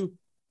agreed to.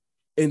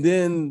 And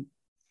then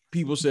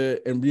people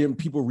said, and then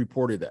people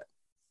reported that.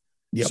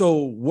 Yep.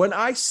 So when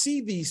I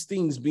see these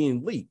things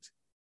being leaked,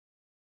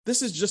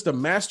 this is just a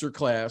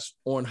masterclass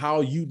on how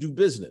you do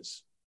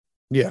business.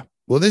 Yeah.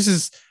 Well, this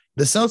is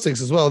the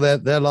Celtics as well.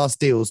 Their last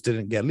deals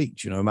didn't get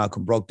leaked. You know,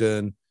 Malcolm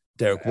Brogdon,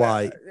 Derek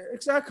White.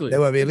 Exactly. They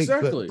won't be leaked.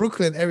 Exactly. But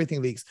Brooklyn,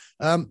 everything leaks.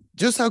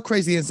 Just how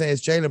crazy insane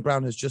is Jaylen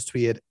Brown has just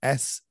tweeted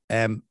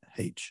SMH.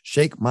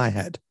 Shake my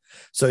head.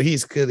 So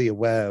he's clearly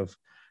aware of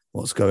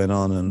what's going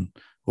on and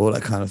all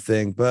that kind of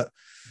thing. But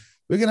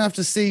we're going to have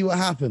to see what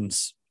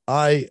happens.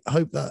 I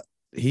hope that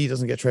he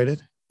doesn't get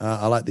traded.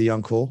 I like the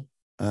young core.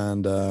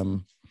 And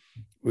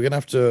we're going to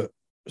have to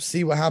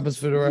see what happens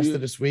for the rest of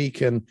this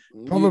week. And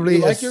probably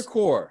you like your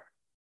core.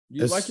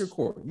 You like your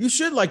core. You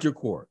should like your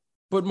core.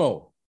 But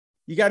Mo,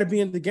 you got to be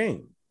in the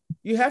game.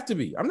 You have to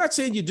be. I'm not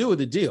saying you do with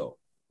the deal.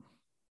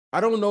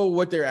 I don't know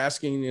what they're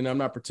asking, and I'm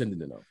not pretending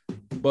to know.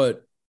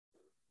 But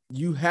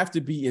You have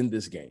to be in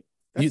this game.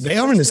 They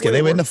are in this game.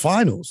 They were in the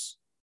finals.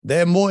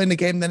 They're more in the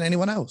game than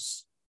anyone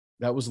else.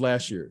 That was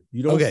last year.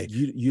 You don't. Okay.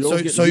 You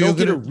don't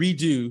get a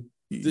redo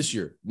this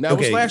year. That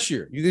was last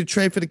year. You could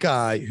trade for the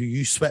guy who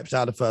you swept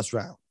out of the first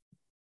round.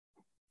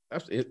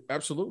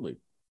 Absolutely.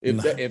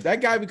 If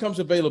that guy becomes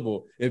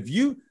available,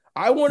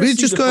 I want to. We're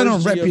just going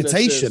on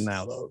reputation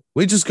now, though.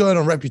 We're just going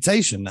on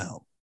reputation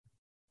now.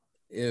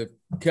 If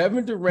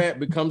Kevin Durant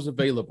becomes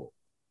available,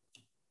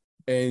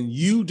 and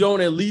you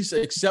don't at least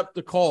accept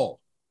the call,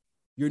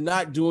 you're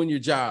not doing your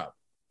job.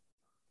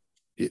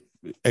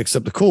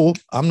 Accept the call.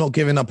 I'm not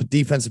giving up a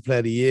defensive player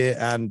of the year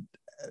and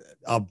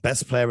our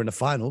best player in the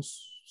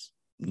finals.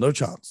 No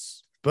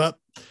chance. But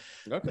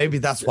maybe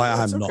that's why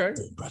I'm not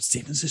doing Brad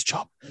Stevens'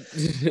 job.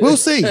 We'll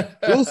see.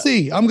 We'll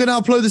see. I'm going to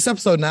upload this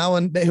episode now,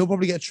 and he'll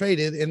probably get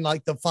traded in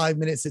like the 5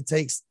 minutes it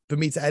takes for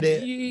me to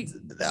edit.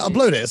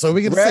 Upload it. So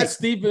we're going to see. Brad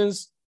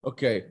Stevens.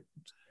 Okay.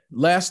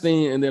 Last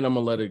thing, and then I'm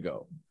going to let it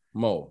go.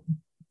 Mo.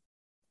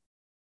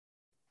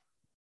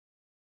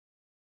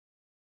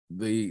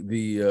 The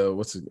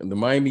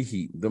Miami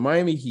Heat. The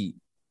Miami Heat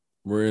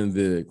were in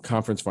the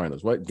conference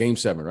finals. What? Game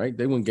 7, right?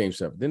 They won game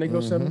 7. Didn't they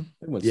go 7?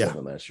 They went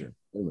 7 last year.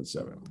 They went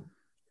 7.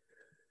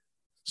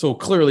 So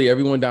clearly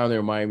everyone down there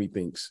in Miami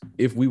thinks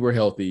if we were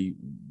healthy,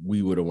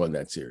 we would have won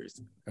that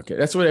series. Okay.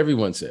 That's what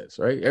everyone says,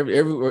 right?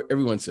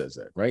 Everyone says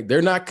that, right?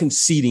 They're not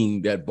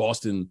conceding that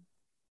Boston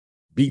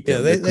beat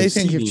them. Yeah, they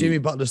think if Jimmy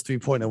Butler's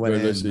 3-pointer went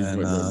in,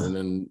 and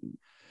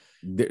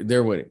then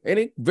they're winning. And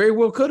it very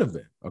well could have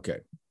been.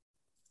 Okay.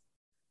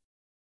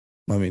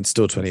 I mean,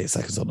 still 28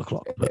 seconds on the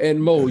clock. But.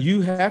 And Mo,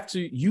 you have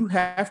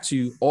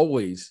to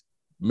always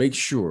make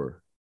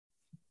sure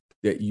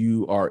that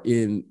you are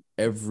in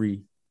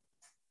every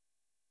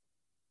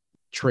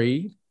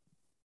trade,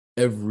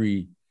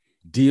 every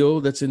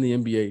deal that's in the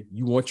NBA.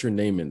 You want your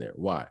name in there.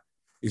 Why?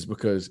 It's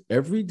because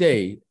every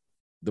day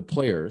the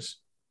players,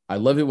 I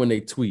love it when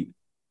they tweet,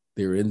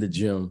 they're in the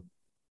gym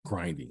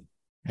grinding,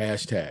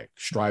 hashtag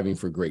striving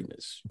for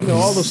greatness. You know,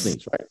 all those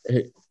things,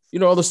 right? You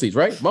know all those things,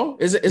 right, Mo?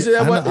 Is it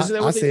that what?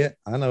 I see it.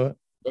 I know it.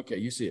 Okay,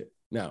 you see it.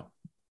 Now,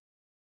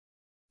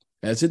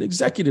 as an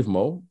executive,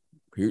 Mo,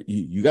 here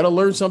you got to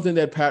learn something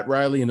that Pat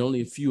Riley and only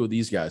a few of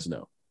these guys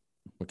know.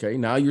 Okay,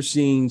 now you're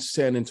seeing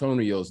San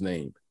Antonio's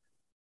name.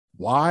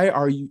 Why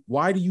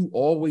do you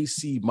always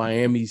see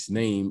Miami's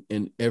name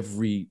in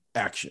every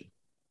action?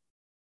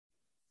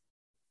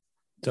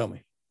 Tell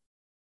me.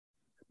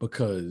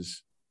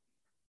 Because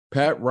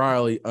Pat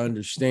Riley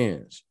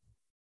understands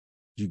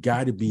you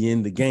got to be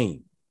in the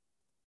game.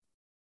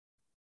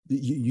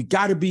 You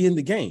got to be in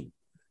the game.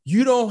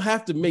 You don't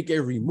have to make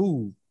every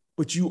move,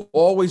 but you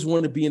always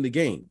want to be in the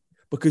game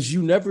because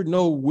you never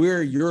know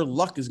where your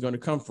luck is going to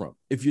come from.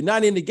 If you're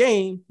not in the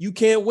game, you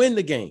can't win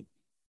the game.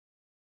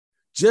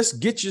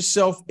 Just get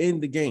yourself in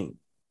the game.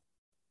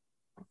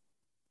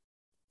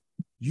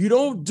 You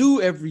don't do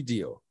every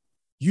deal.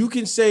 You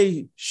can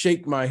say,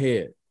 shake my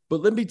head.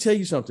 But let me tell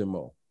you something,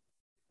 Mo.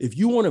 If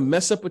you want to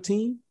mess up a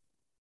team,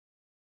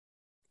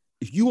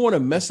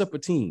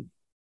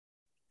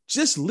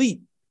 just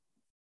leap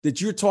that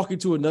you're talking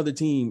to another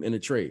team in a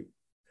trade.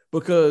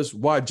 Because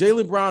while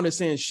Jaylen Brown is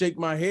saying, shake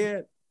my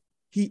head,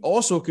 he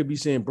also could be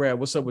saying, Brad,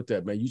 what's up with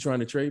that, man? You trying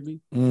to trade me?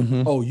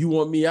 Mm-hmm. Oh, you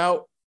want me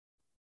out?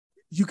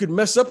 You could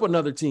mess up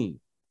another team.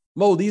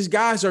 Mo, these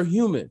guys are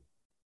human.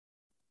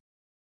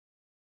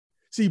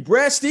 See,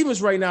 Brad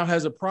Stevens right now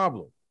has a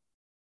problem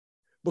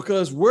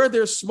because where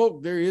there's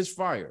smoke, there is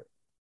fire.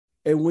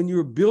 And when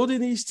you're building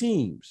these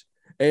teams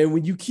and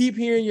when you keep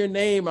hearing your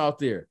name out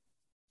there,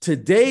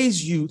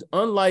 today's youth,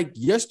 unlike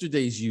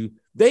yesterday's youth,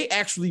 they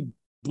actually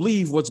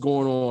believe what's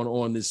going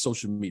on this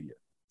social media.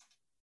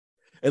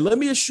 And let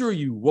me assure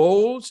you,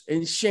 Woj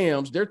and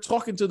Shams, they're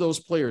talking to those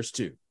players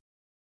too.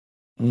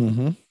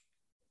 Mm-hmm.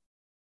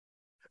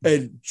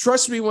 And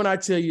trust me when I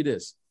tell you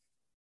this,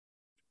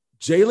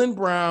 Jaylen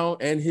Brown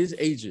and his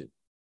agent,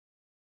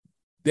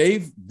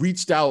 they've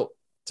reached out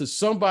to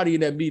somebody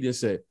in that meeting and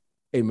said,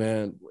 hey,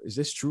 man, is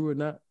this true or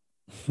not?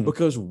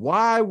 Because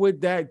why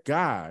would that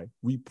guy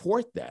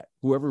report that,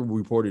 whoever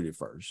reported it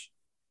first,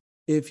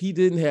 if he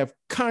didn't have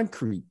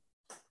concrete?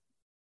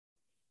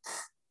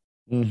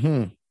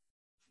 Mm-hmm.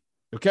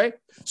 Okay?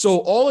 So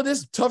all of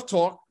this tough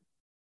talk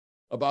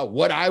about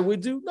what I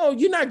would do, no,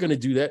 you're not going to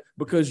do that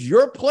because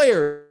your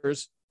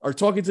players are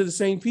talking to the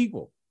same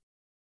people.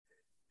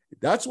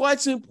 That's why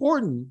it's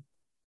important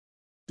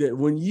that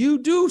when you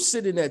do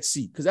sit in that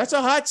seat, because that's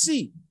a hot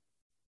seat,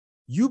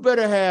 you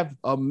better have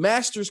a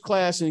master's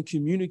class in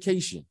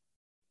communication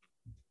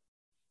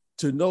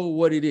to know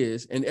what it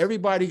is. And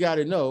everybody got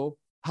to know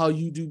how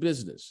you do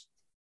business.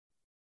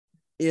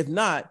 If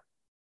not,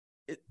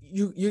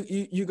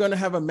 you're going to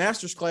have a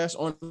master's class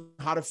on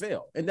how to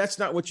fail. And that's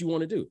not what you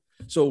want to do.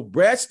 So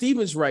Brad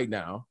Stevens right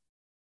now,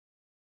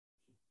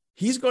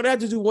 he's going to have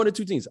to do one or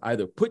two things.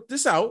 Either put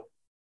this out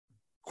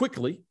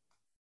quickly,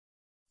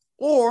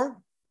 or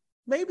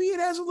maybe it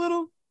has a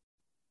little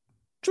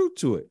truth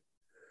to it.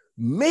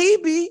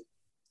 Maybe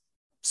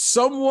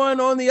someone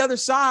on the other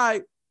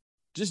side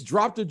just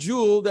dropped a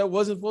jewel that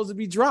wasn't supposed to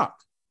be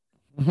dropped.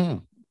 Mm-hmm.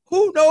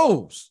 Who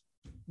knows?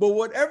 But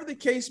whatever the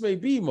case may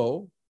be,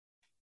 Mo,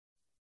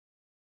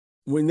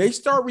 when they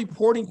start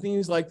reporting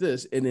things like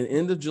this in the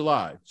end of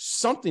July,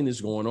 something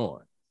is going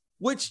on,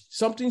 which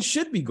something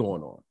should be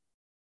going on.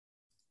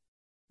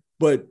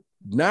 But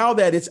now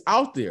that it's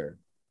out there,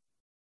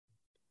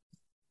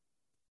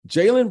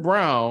 Jaylen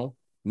Brown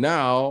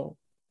now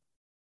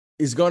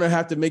is going to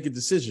have to make a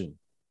decision.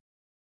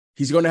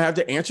 He's going to have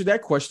to answer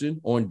that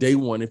question on day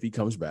one if he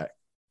comes back.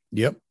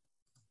 Yep.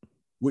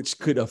 Which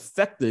could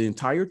affect the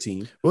entire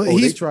team. Well,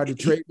 they tried to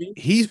trade me.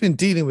 He's been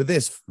dealing with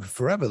this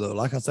forever, though.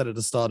 Like I said at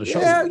the start of the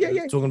show,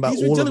 talking about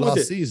all of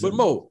last season.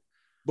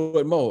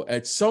 But Mo,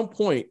 at some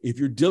point, if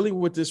you're dealing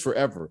with this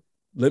forever,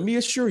 let me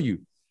assure you,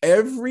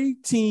 every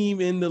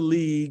team in the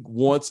league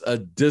wants a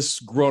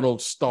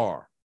disgruntled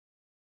star.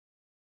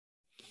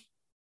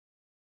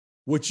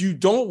 What you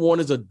don't want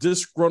is a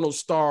disgruntled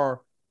star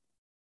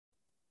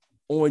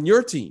on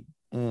your team.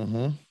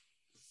 Mm-hmm.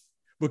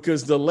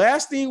 Because the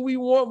last thing we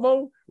want,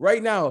 Mo,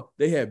 right now,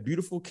 they have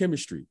beautiful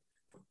chemistry.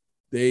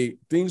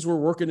 Things were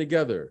working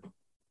together.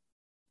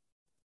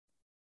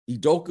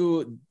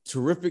 Udoka,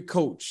 terrific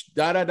coach.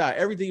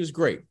 Everything is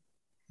great.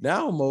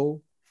 Now,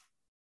 Mo,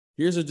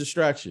 here's a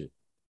distraction.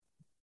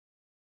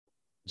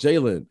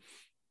 Jaylen,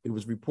 it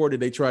was reported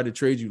they tried to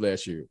trade you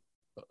last year.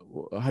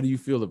 How do you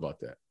feel about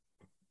that?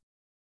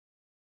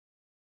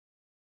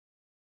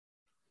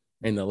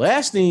 And the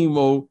last thing,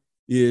 Mo,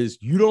 is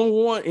you don't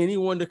want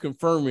anyone to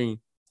confirming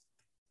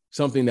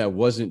something that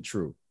wasn't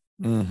true.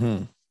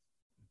 Mm-hmm.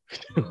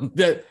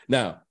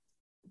 Now,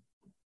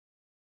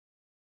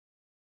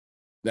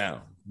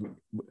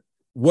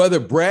 whether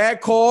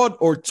Brad called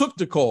or took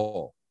the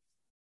call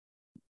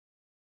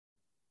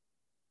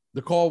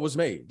was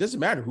made. Doesn't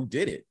matter who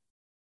did it.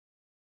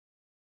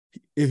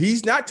 If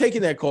he's not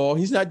taking that call,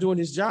 he's not doing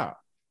his job.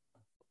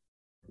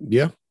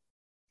 Yeah.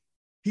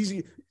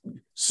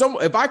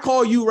 If I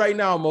call you right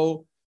now,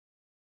 Mo,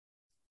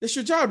 it's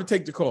your job to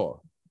take the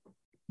call.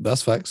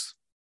 That's facts.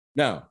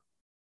 Now,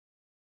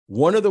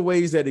 one of the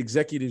ways that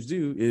executives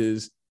do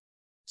is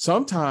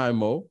sometime,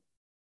 Mo,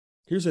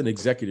 here's an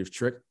executive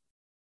trick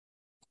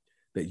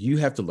that you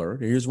have to learn.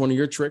 Here's one of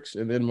your tricks.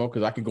 And then, Mo,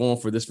 because I could go on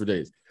for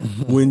days.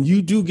 When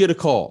you do get a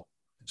call,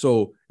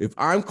 so if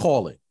I'm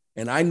calling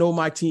and I know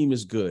my team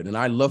is good and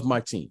I love my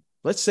team,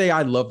 let's say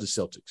I love the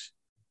Celtics.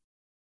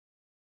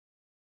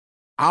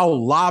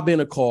 I'll lob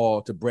in a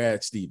call to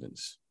Brad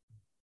Stevens.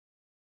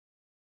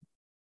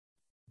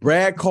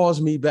 Brad calls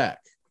me back.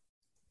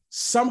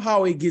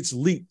 Somehow it gets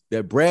leaked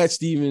that Brad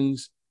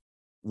Stevens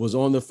was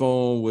on the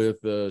phone with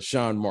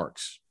Sean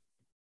Marks.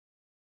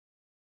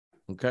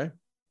 Okay.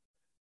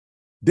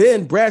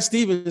 Then Brad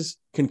Stevens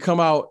can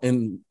come out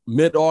in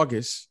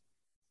mid-August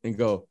and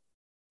go,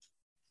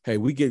 hey,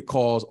 we get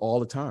calls all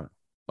the time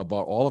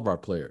about all of our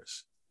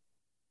players.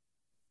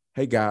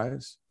 Hey,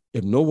 guys,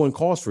 if no one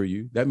calls for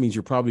you, that means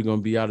you're probably going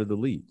to be out of the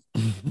league.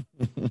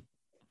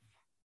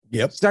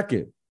 Yep.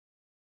 Second,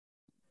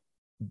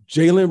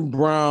 Jaylen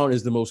Brown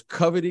is the most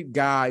coveted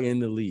guy in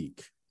the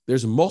league.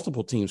 There's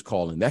multiple teams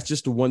calling. That's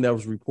just the one that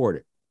was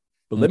reported.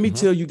 But let me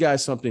tell you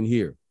guys something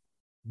here.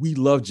 We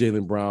love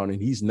Jaylen Brown,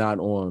 and he's not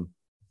on.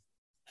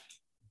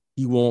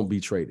 He won't be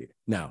traded.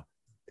 Now,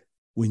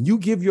 when you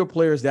give your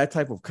players that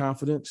type of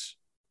confidence,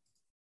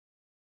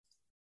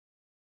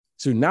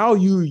 so now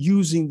you're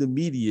using the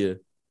media.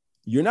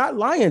 You're not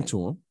lying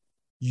to them.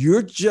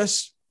 You're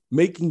just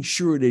making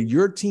sure that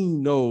your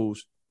team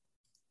knows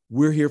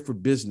we're here for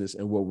business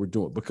and what we're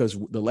doing. Because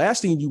the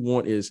last thing you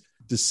want is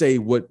to say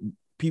what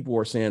people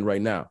are saying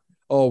right now.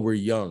 Oh, we're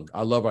young.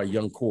 I love our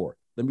young core.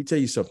 Let me tell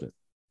you something.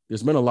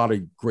 There's been a lot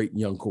of great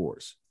young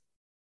cores.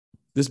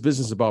 This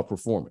business is about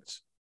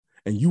performance.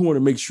 And you want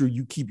to make sure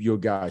you keep your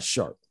guys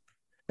sharp.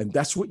 And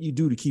that's what you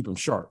do to keep them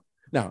sharp.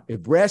 Now,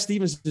 if Brad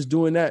Stevens is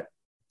doing that,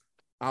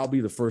 I'll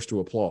be the first to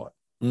applaud.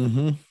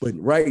 Mm-hmm. But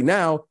right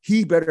now,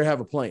 he better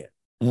have a plan.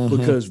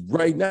 Because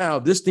right now,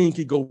 this thing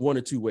could go one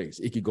of two ways.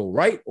 It could go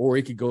right or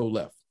it could go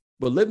left.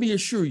 But let me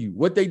assure you,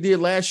 what they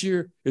did last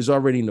year is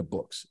already in the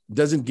books.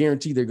 Doesn't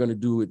guarantee they're going to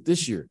do it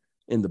this year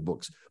in the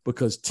books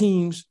because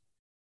teams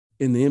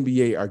in the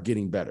NBA are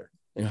getting better.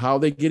 And how are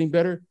they getting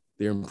better?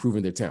 They're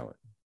improving their talent.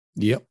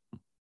 Yep.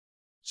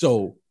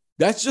 So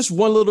that's just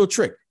one little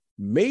trick.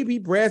 Maybe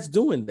Brad's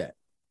doing that.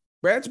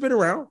 Brad's been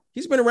around.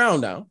 He's been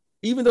around now.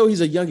 Even though he's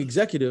a young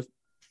executive,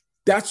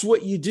 that's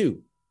what you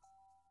do.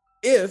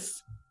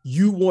 If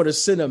you want to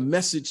send a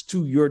message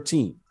to your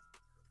team.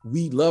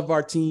 We love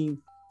our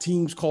team.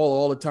 Teams call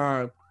all the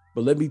time.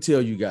 But let me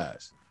tell you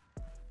guys,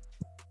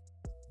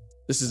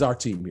 this is our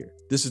team here.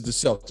 This is the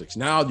Celtics.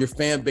 Now your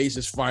fan base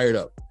is fired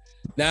up.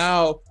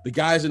 Now the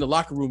guys in the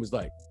locker room is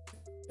like,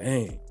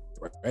 dang,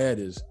 Brad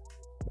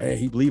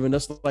he believing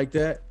us like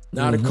that.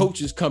 Now the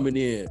coach is coming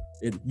in.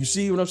 And you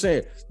see what I'm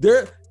saying?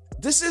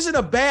 This isn't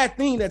a bad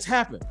thing that's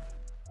happened.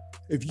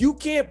 If you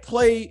can't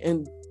play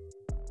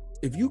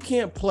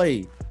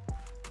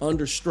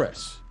under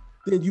stress,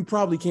 then you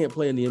probably can't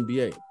play in the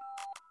NBA.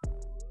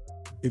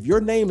 If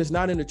your name is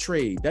not in a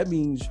trade, that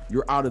means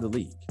you're out of the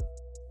league.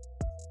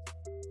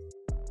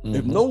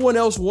 If no one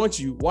else wants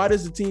you, why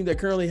does the team that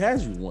currently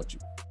has you want you?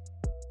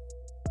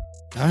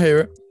 I hear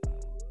it.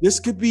 This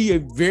could be a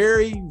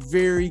very,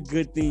 very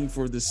good thing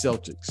for the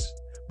Celtics,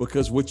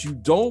 because what you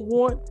don't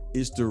want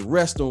is to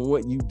rest on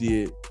what you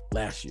did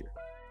last year.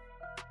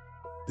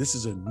 This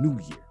is a new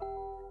year.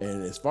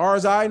 And as far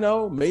as I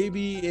know,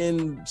 maybe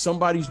in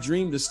somebody's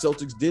dream, the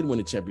Celtics did win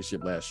a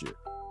championship last year.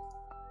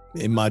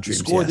 In my dreams,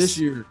 the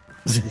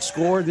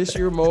score this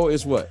year, Mo,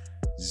 is what?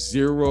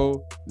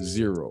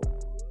 0-0.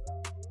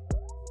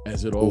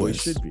 As it always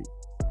should be.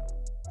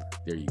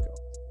 There you go.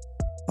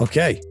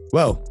 Okay.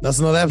 Well, that's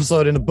another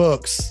episode in the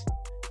books.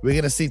 We're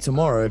going to see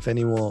tomorrow if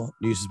any more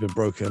news has been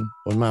broken.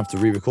 We might have to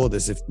re-record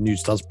this if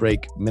news does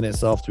break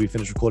minutes after we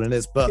finish recording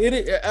this. But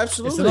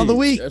absolutely, it's another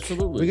week.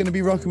 Absolutely. We're going to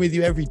be rocking with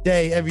you every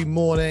day, every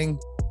morning.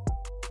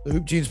 The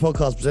Hoop Genius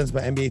podcast presented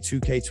by NBA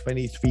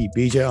 2K23.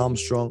 BJ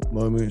Armstrong,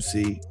 Mo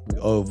Moosey.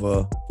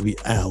 We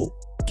out.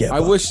 I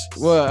wish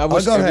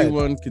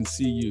everyone can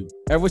see you.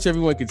 I wish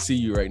everyone could see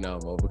you right now,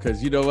 Mo,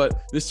 because you know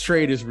what? This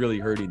trade is really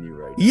hurting you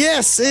right now.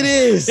 Yes, it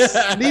is.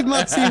 Leave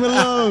my team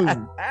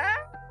alone.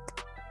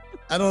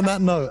 And on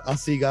that note, I'll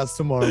see you guys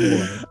tomorrow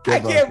morning. I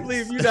can't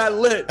believe you're not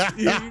lit.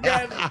 You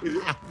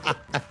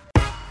got